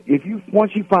 they said,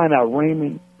 once you find out,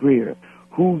 Raymond, Greer,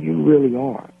 who you really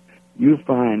are, you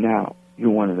find out you're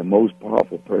one of the most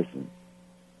powerful persons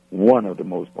in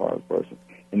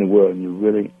the world, and you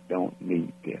really don't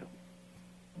need them.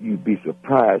 You'd be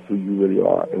surprised who you really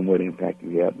are and what impact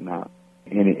you have now.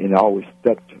 And it always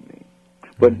stuck to me.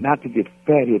 But not to get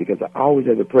fat-headed, because I always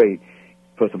had to pray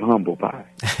for some humble pie.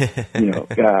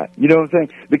 God. You know what I'm saying?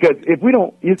 Because if we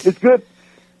don't, it's good,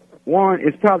 Warren,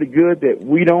 it's probably good that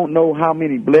we don't know how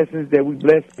many blessings that we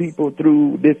bless people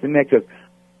through this and that, because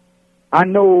I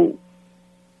know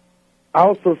I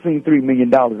also seen $3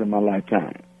 million in my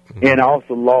lifetime, and I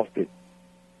also lost it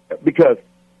because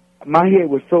my head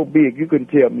was so big you couldn't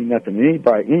tell me nothing.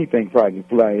 Anything probably can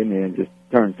fly in there and just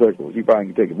turn circles. You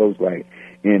probably can take a Volkswagen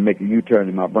and make a U-turn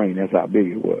in my brain. That's how big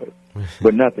it was.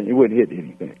 But nothing, it wouldn't hit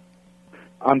anything.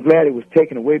 I'm glad it was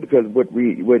taken away, because what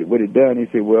it done, they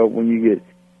said, well, when you get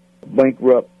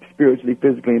bankrupt spiritually,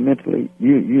 physically, and mentally,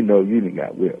 you know you done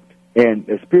got whipped. And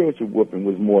the spiritual whooping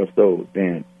was more so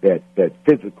than that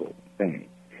physical thing.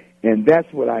 And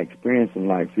that's what I experienced in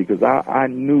life, because I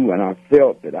knew and I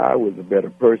felt that I was a better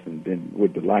person than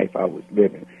with the life I was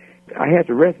living. I had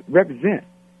to represent.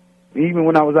 Even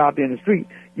when I was out there in the street,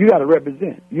 you got to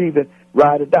represent. You either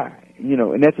ride or die,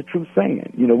 and that's a true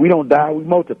saying. We don't die, we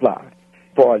multiply.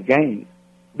 As far as gains,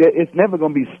 it's never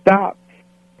going to be stopped.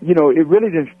 It really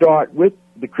didn't start with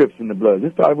the Crips and the Bloods.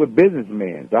 It started with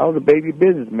businessmen. So I was a baby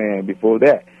businessman before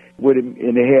that.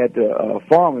 And they had the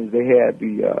farmers. They had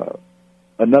the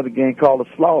another gang called the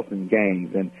Slauson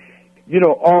gangs, and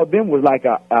all of them was like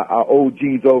our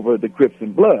OGs over the Crips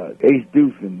and Bloods, Ace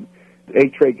Deuce and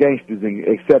A-Tray Gangsters, and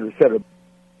et cetera, et cetera.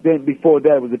 Then before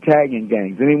that it was Italian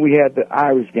gangs, and then we had the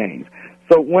Irish gangs.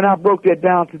 So when I broke that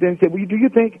down to them, said, well, do you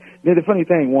think, now the funny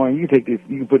thing, Warren, you take this,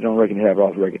 you can put it on record and have it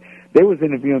off record. They was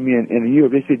interviewing me in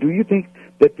Europe. They said, do you think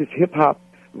that this hip-hop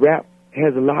rap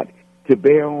has a lot to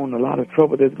bear on a lot of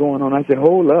trouble that's going on? I said,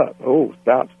 hold up. Oh,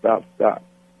 stop.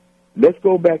 Let's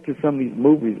go back to some of these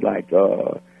movies like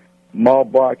Ma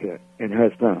Barker and her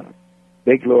son.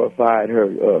 They glorified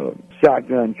her,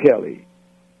 Shotgun Kelly.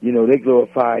 They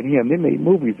glorified him. They made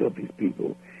movies of these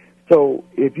people. So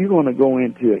if you're going to go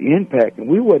into impact, and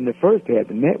we wasn't the first to have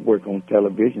the network on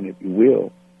television, if you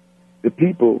will, the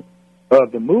people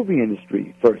of the movie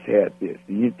industry first had this.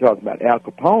 And you talk about Al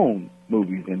Capone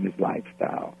movies in this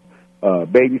lifestyle,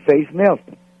 Babyface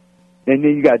Nelson. And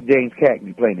then you got James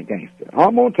Cagney playing the gangster.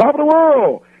 I'm on top of the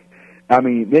world. I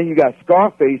mean, then you got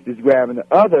Scarface that's grabbing the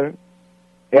other,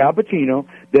 Al Pacino,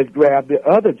 that's grabbed the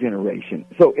other generation.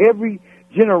 So every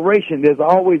generation, there's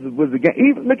always was a gang.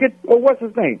 Even look at, what's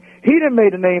his name? He done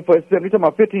made a name for himself. You're talking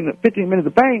about 15 Minutes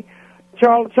of Fame,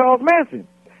 Charles Manson.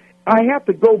 I have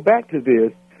to go back to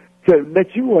this to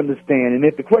let you understand, and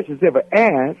if the question's ever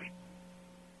asked,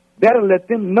 that'll let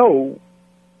them know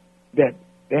that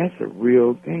that's a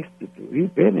real gangster dude. He's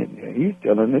been in there. He's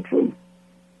telling the truth.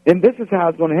 And this is how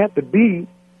it's going to have to be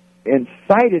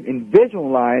incited and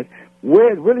visualized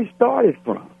where it really started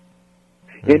from.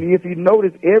 And if you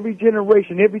notice, every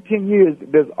generation, every 10 years,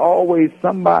 there's always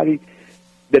somebody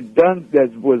that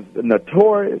was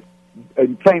notorious,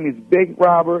 famous big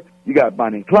robber. You got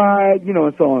Bonnie and Clyde,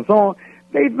 and so on and so on.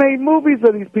 They've made movies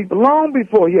of these people long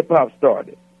before hip-hop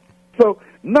started. So,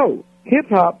 no,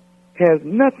 hip-hop has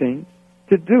nothing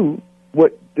to do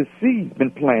with the seed's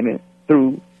been planted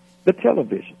through the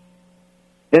television.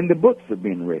 And the books are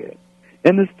being read.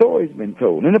 And the stories been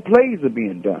told. And the plays are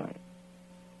being done.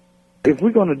 If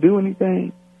we're going to do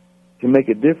anything to make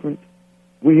a difference,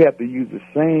 we have to use the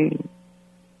same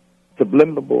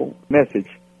subliminal message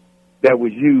that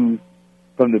was used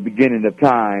from the beginning of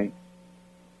time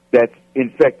that's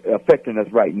affecting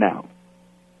us right now.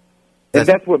 And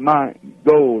that's what my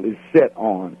goal is set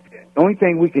on. The only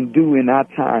thing we can do in our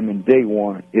time in day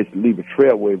one is to leave a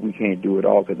trailway. We can't do it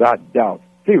all, because I doubt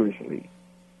seriously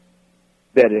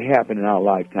that it happened in our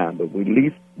lifetime, but at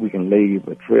least we can leave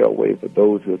a trailway for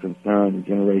those who are concerned and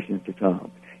generations to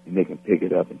come, and they can pick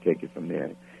it up and take it from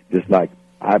there. Just like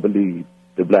I believe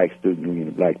the Black Student Union,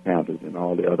 the Black Panthers, and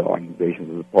all the other organizations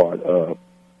was a part of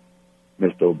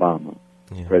Mr. Obama,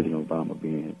 President Obama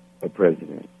being a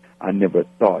president. I never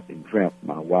thought and dreamt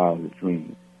my wildest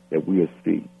dreams that we would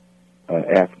see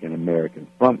African Americans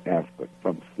from Africa,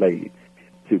 from slaves,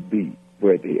 to be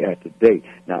where they are today.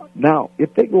 Now,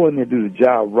 if they go in there and do the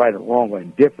job right or wrong or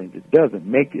indifferent, it doesn't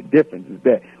make a difference. It's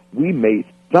that we made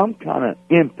some kind of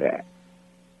impact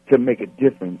to make a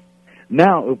difference.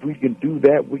 Now, if we can do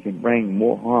that, we can bring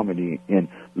more harmony and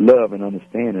love and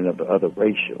understanding of the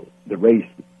races,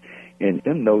 and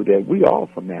them know that we all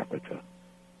from Africa.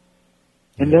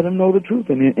 And let them know the truth.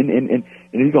 And if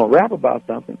you're going to rap about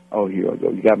something, here I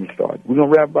go. You got me started. We're going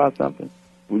to rap about something.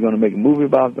 We're going to make a movie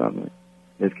about something.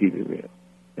 Let's keep it real.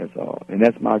 That's all. And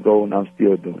that's my goal, and I'm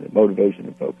still doing it. Motivation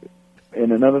and focus.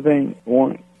 And another thing,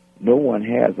 no one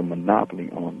has a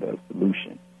monopoly on the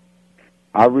solution.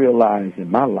 I realize in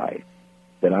my life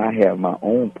that I have my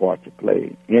own part to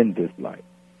play in this life,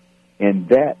 and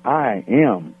that I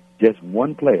am just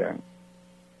one player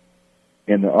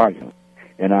in the argument.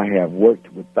 And I have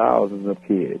worked with thousands of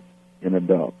kids and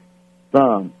adults.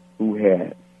 Some who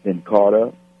had been caught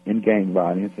up in gang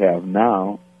violence have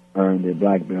now earned their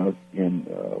black belts in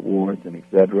awards and et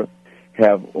cetera,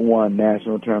 have won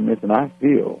national tournaments, and I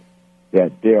feel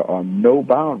that there are no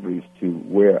boundaries to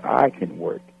where I can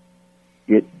work.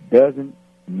 It doesn't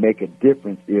make a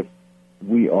difference if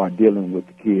we are dealing with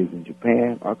the kids in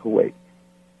Japan or Kuwait.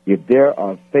 If they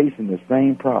are facing the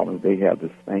same problems, they have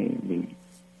the same needs.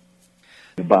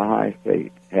 The Baha'i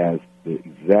faith has the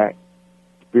exact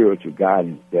spiritual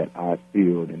guidance that I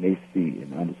feel and they see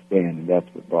and understand, and that's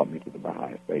what brought me to the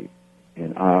Baha'i faith.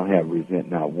 And I have resent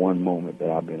not one moment that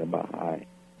I've been a Baha'i.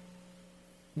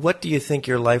 What do you think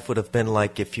your life would have been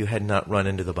like if you had not run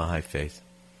into the Baha'i faith?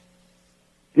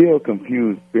 Still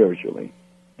confused spiritually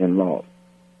and lost.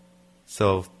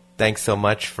 So, thanks so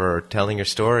much for telling your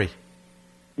story.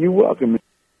 You're welcome.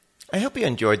 I hope you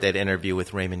enjoyed that interview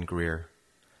with Raymond Greer,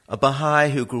 a Baha'i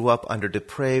who grew up under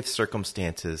depraved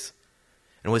circumstances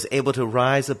and was able to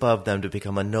rise above them to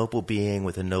become a noble being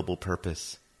with a noble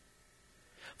purpose.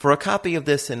 For a copy of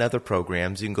this and other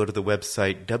programs, you can go to the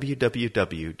website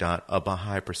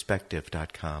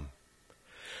www.abahaiperspective.com.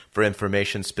 For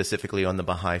information specifically on the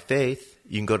Baha'i Faith,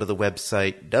 you can go to the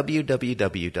website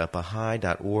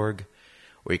www.baha'i.org,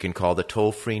 or you can call the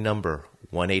toll-free number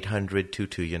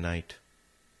 1-800-22-UNITE.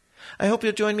 I hope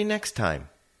you'll join me next time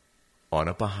on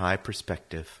A Baha'i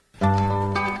Perspective.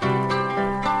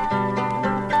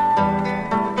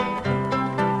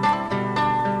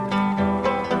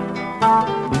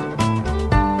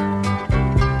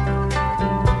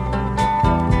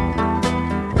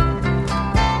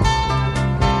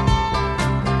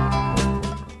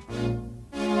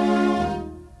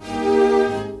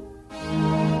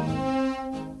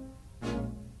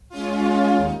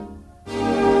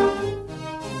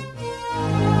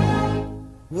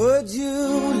 Would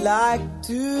you like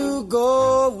to go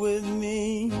with me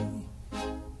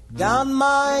down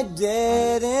my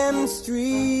dead-end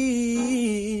street?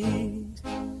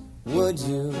 Would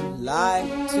you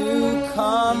like to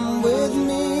come with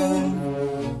me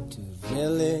to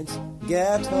village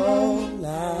ghetto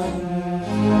land?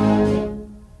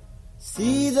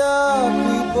 See the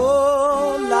people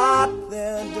lock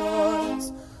their doors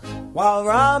while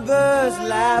robbers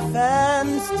laugh and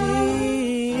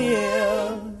steal.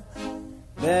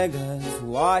 Beggars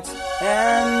watch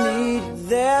and eat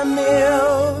their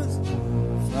meals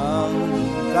from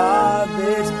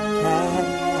garbage cans.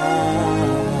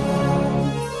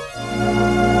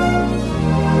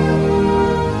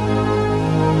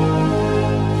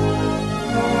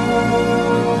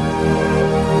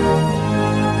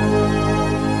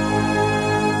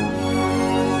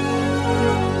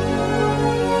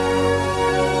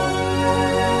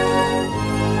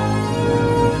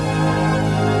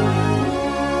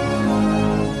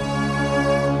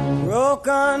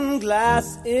 Broken glass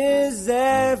is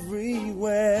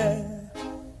everywhere.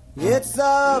 It's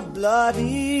a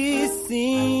bloody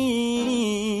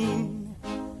scene.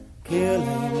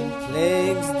 Killing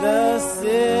plagues the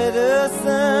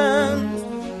citizens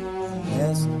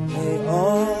unless they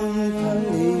own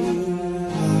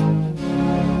police.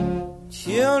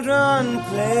 Children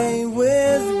play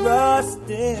with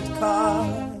rusted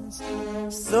cars.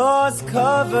 Swords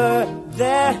cover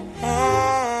their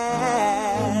hands.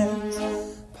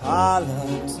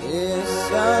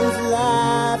 Politicians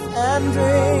laugh and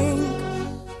drink,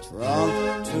 drunk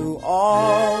to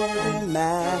all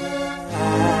demands.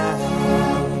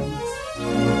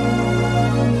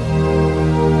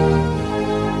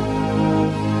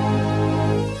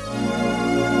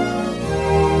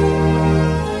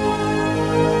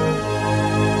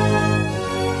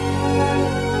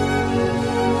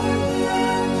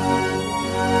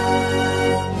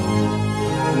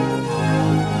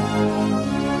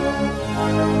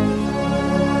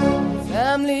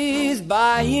 Families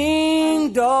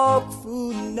buying dog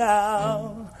food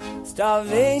now.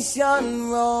 Starvation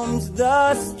roams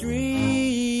the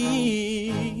street.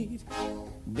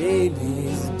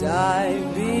 Babies die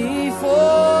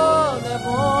before they're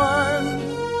born,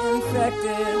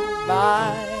 infected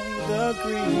by the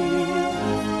greed.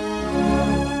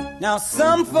 Now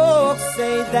some folks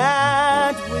say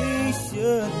that we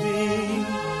should be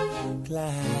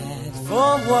glad for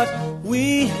what we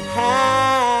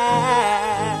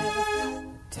have.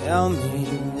 Tell me,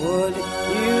 would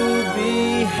you be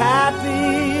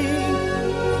happy?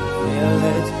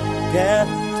 Village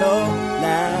ghetto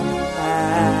land.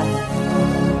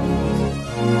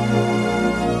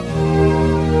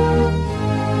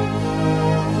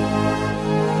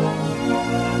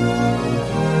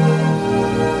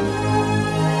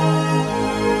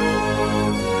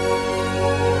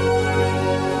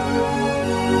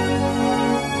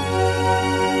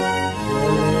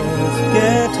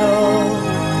 Ghetto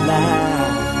land.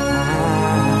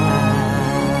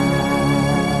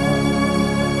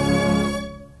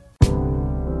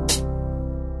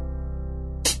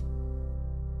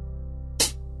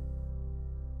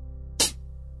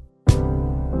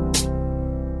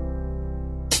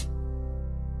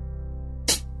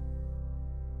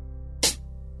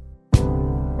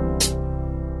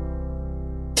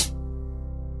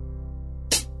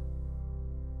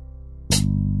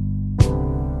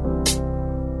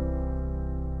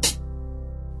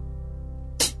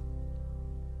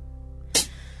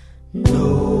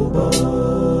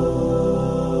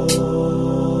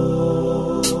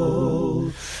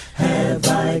 Have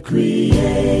I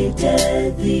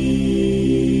created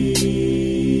thee?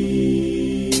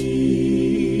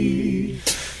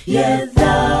 Yet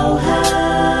thou hast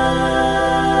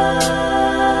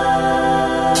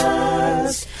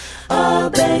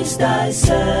abased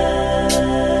thyself.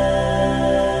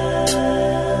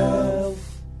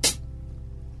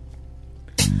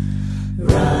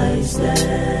 Rise then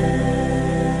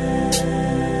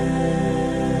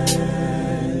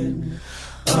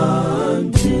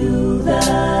unto that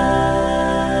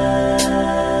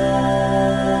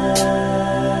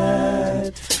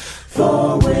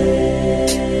for which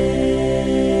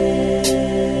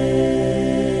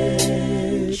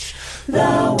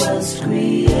thou wast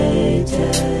created.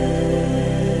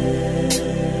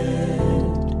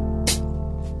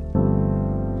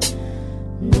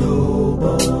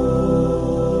 Noble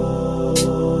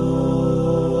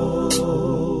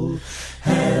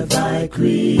have I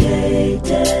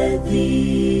created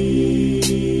thee,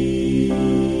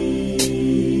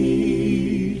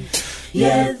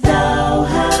 yet thou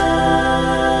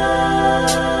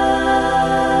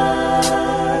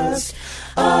hast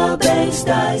abased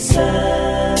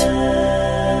thyself.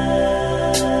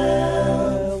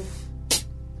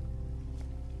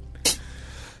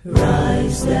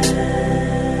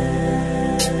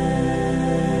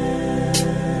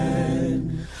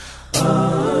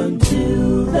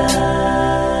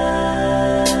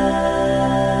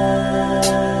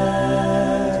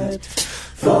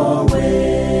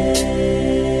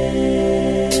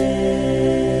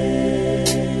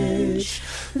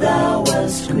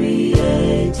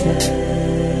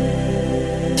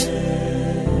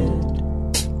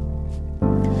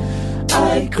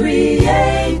 I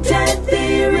created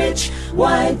thee rich,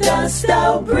 why dost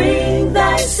thou bring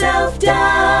thyself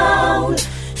down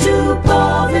to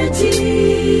poverty?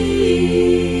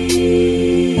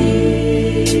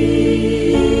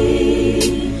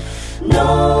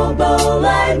 Noble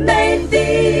I made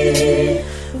thee,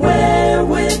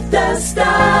 wherewith dost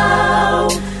thou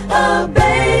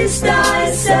abase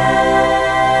thyself?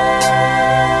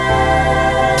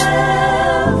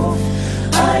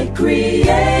 I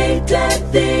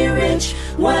created thee rich,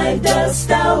 why dost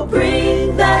thou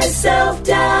bring thyself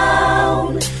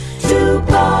down to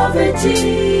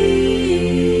poverty?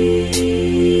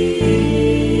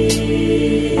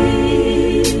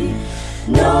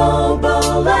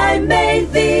 Noble I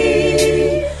made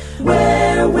thee,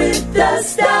 wherewith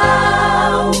dost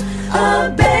thou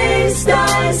abase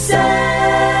thyself,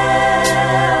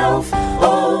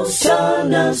 O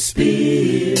son of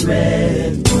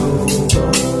spirit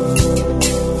noble?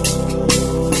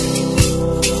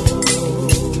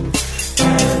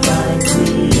 Have I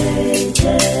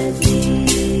created thee?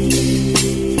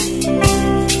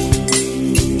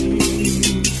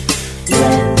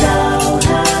 Yet thou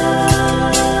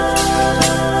hast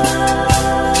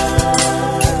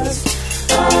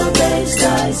abased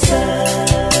thyself.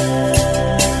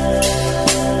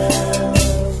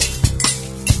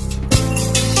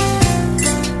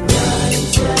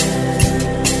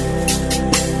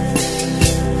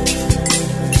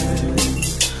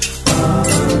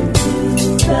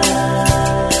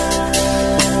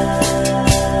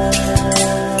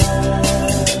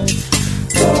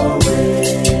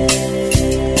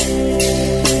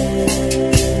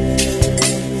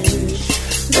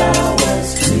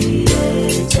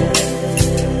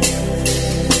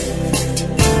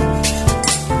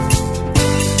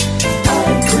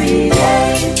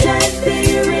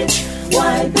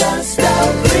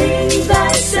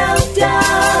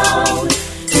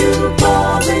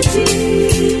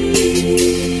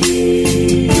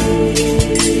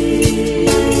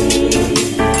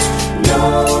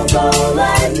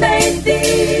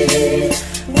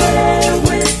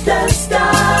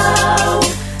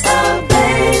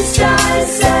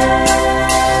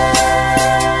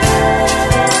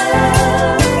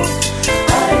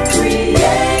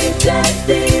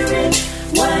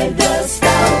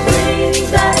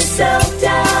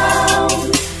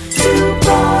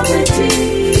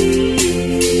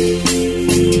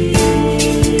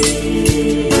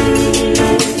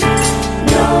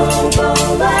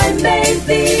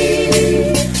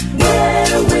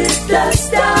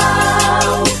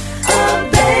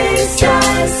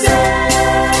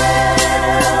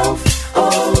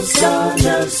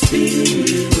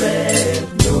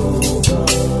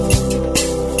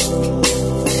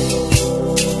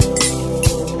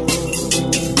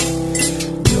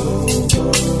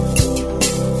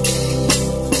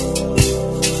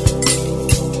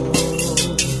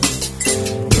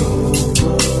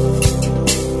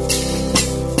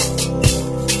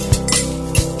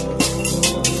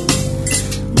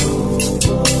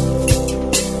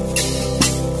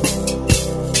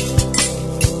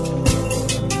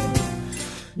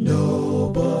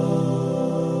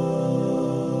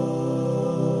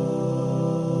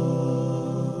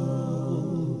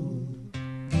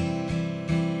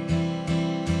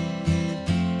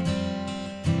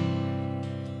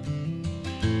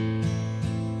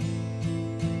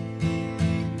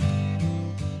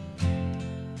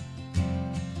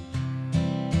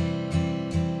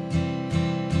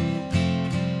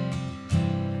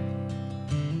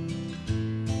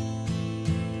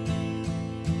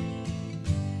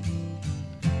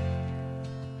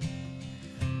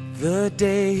 The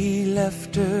day he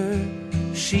left her,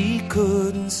 she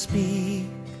couldn't speak.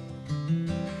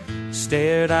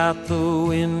 Stared out the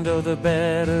window the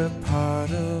better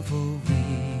part of a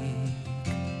week.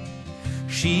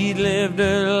 She'd lived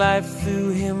her life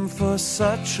through him for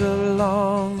such a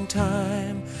long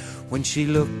time. When she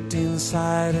looked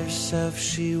inside herself,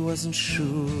 she wasn't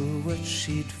sure what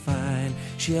she'd find.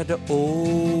 She had to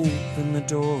open the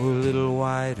door a little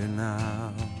wider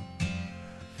now.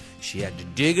 She had to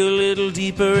dig a little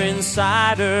deeper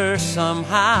inside her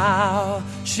somehow.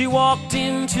 She walked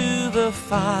into the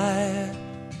fire,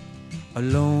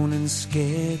 alone and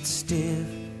scared stiff.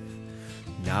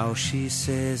 Now she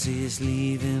says his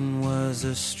leaving was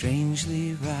a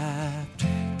strangely wrapped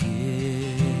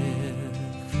gift.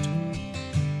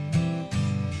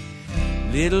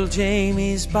 Little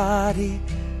Jamie's body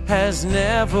has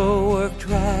never worked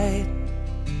right.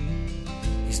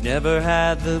 He's never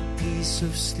had the peace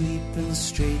of sleeping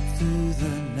straight through the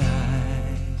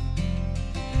night.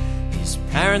 His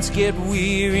parents get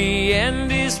weary and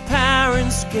his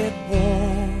parents get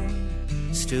worn.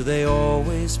 Still they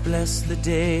always bless the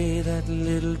day that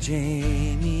little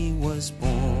Jamie was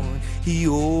born. He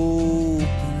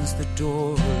opens the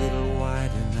door a little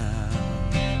wider now,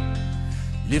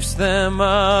 lifts them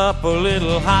up a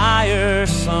little higher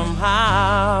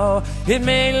somehow. It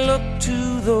may look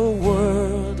to the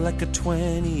world like a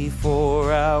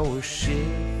 24-hour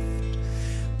shift,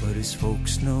 but his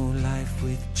folks know life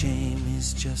with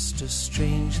Jamie's just a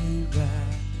strangely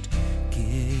wrapped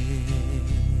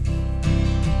gift.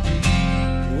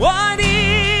 What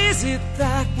is it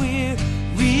that we're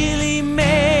really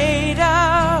made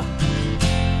of?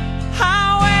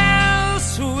 How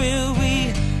else will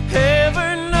we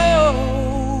ever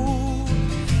know?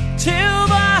 Till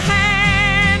the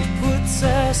hand puts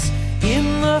us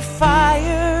in the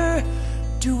fire,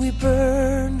 do we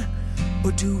burn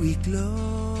or do we glow?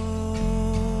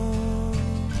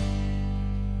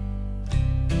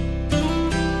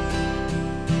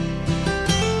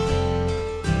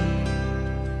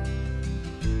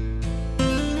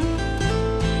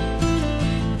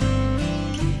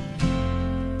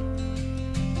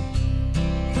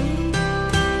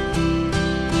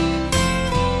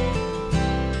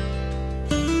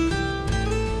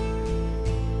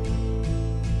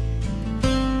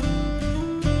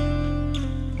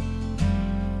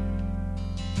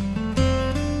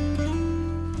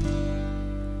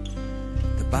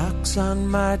 On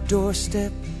my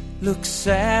doorstep looks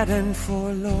sad and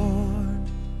forlorn.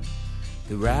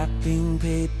 The wrapping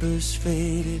paper's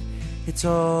faded, it's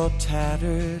all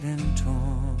tattered and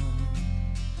torn.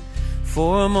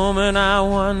 For a moment I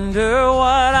wonder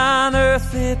what on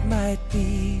earth it might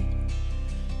be,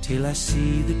 till I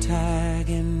see the tag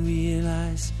and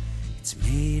realize it's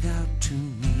made out to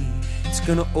me. It's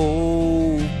gonna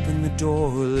open the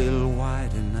door a little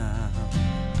wider now,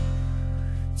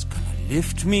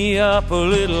 lift me up a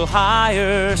little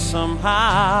higher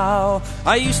somehow.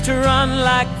 I used to run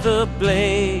like the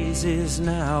blazes,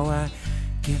 now I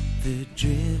get the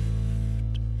drift.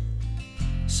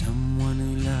 Someone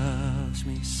who loves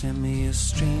me sent me a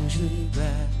strangely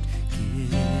wrapped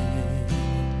gift.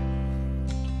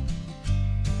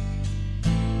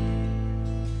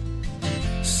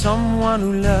 Someone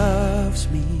who loves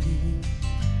me,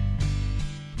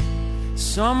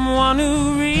 someone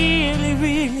who really,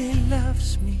 really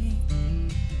loves me,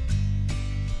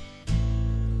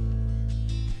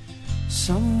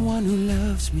 someone who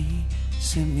loves me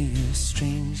sent me a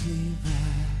strangely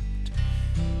wrapped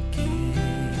gift.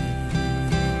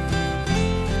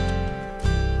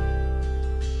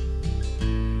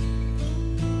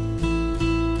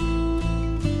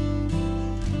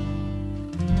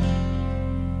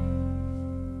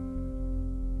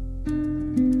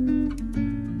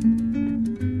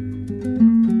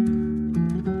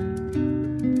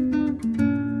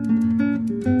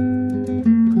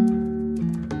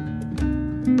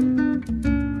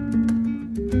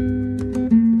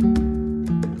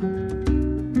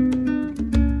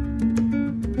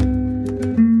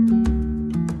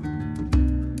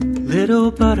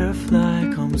 Little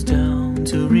butterfly comes down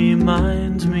to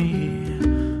remind me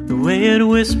the way it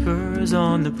whispers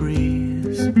on the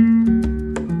breeze.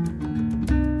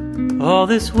 All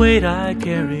this weight I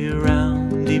carry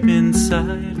around deep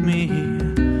inside me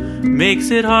makes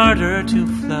it harder to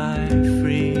fly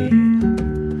free.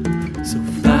 So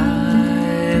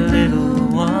fly, little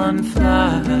one,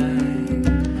 fly.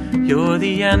 You're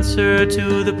the answer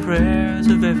to the prayers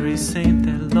of every saint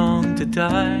that longed to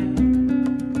die.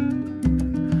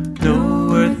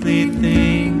 No earthly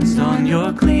things on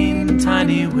your clean,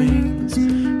 tiny wings,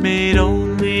 made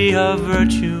only of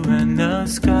virtue and the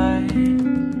sky.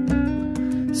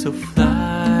 So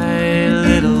fly,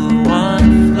 little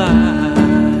one, fly.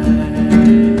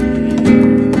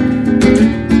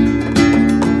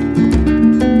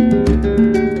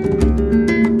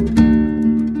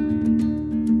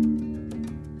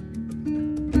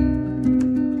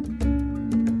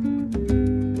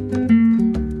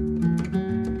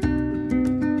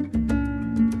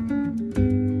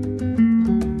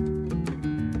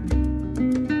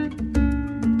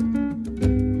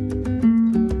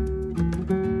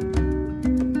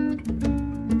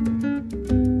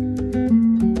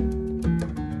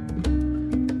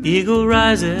 Eagle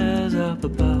rises up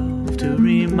above to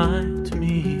remind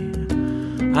me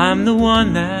I'm the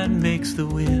one that makes the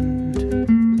wind.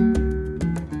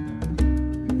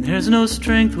 There's no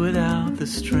strength without the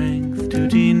strength to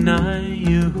deny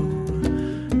you.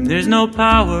 There's no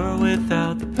power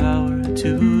without the power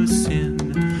to sin.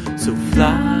 So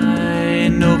fly,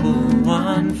 noble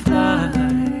one, fly.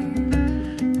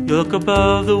 Look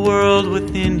above the world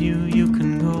within you. You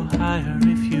can go higher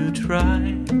if you try.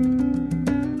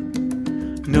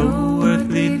 No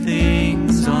earthly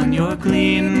things on your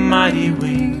clean, mighty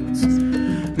wings.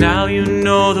 Now you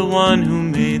know the one who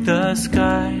made the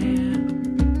sky.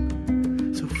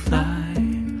 So fly,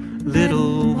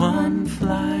 little one,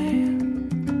 fly.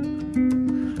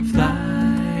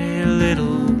 Fly,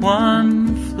 little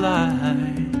one, fly.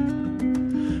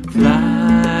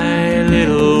 Fly,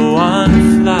 little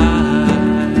one, fly.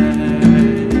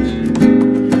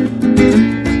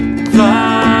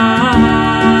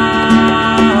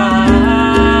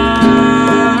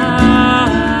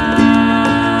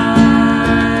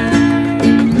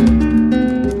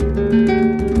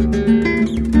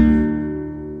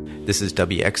 This is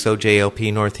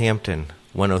WXOJLP Northampton,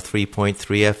 103.3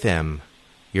 FM,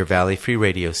 your Valley Free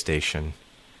Radio station,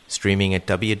 streaming at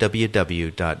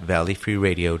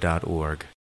www.valleyfreeradio.org.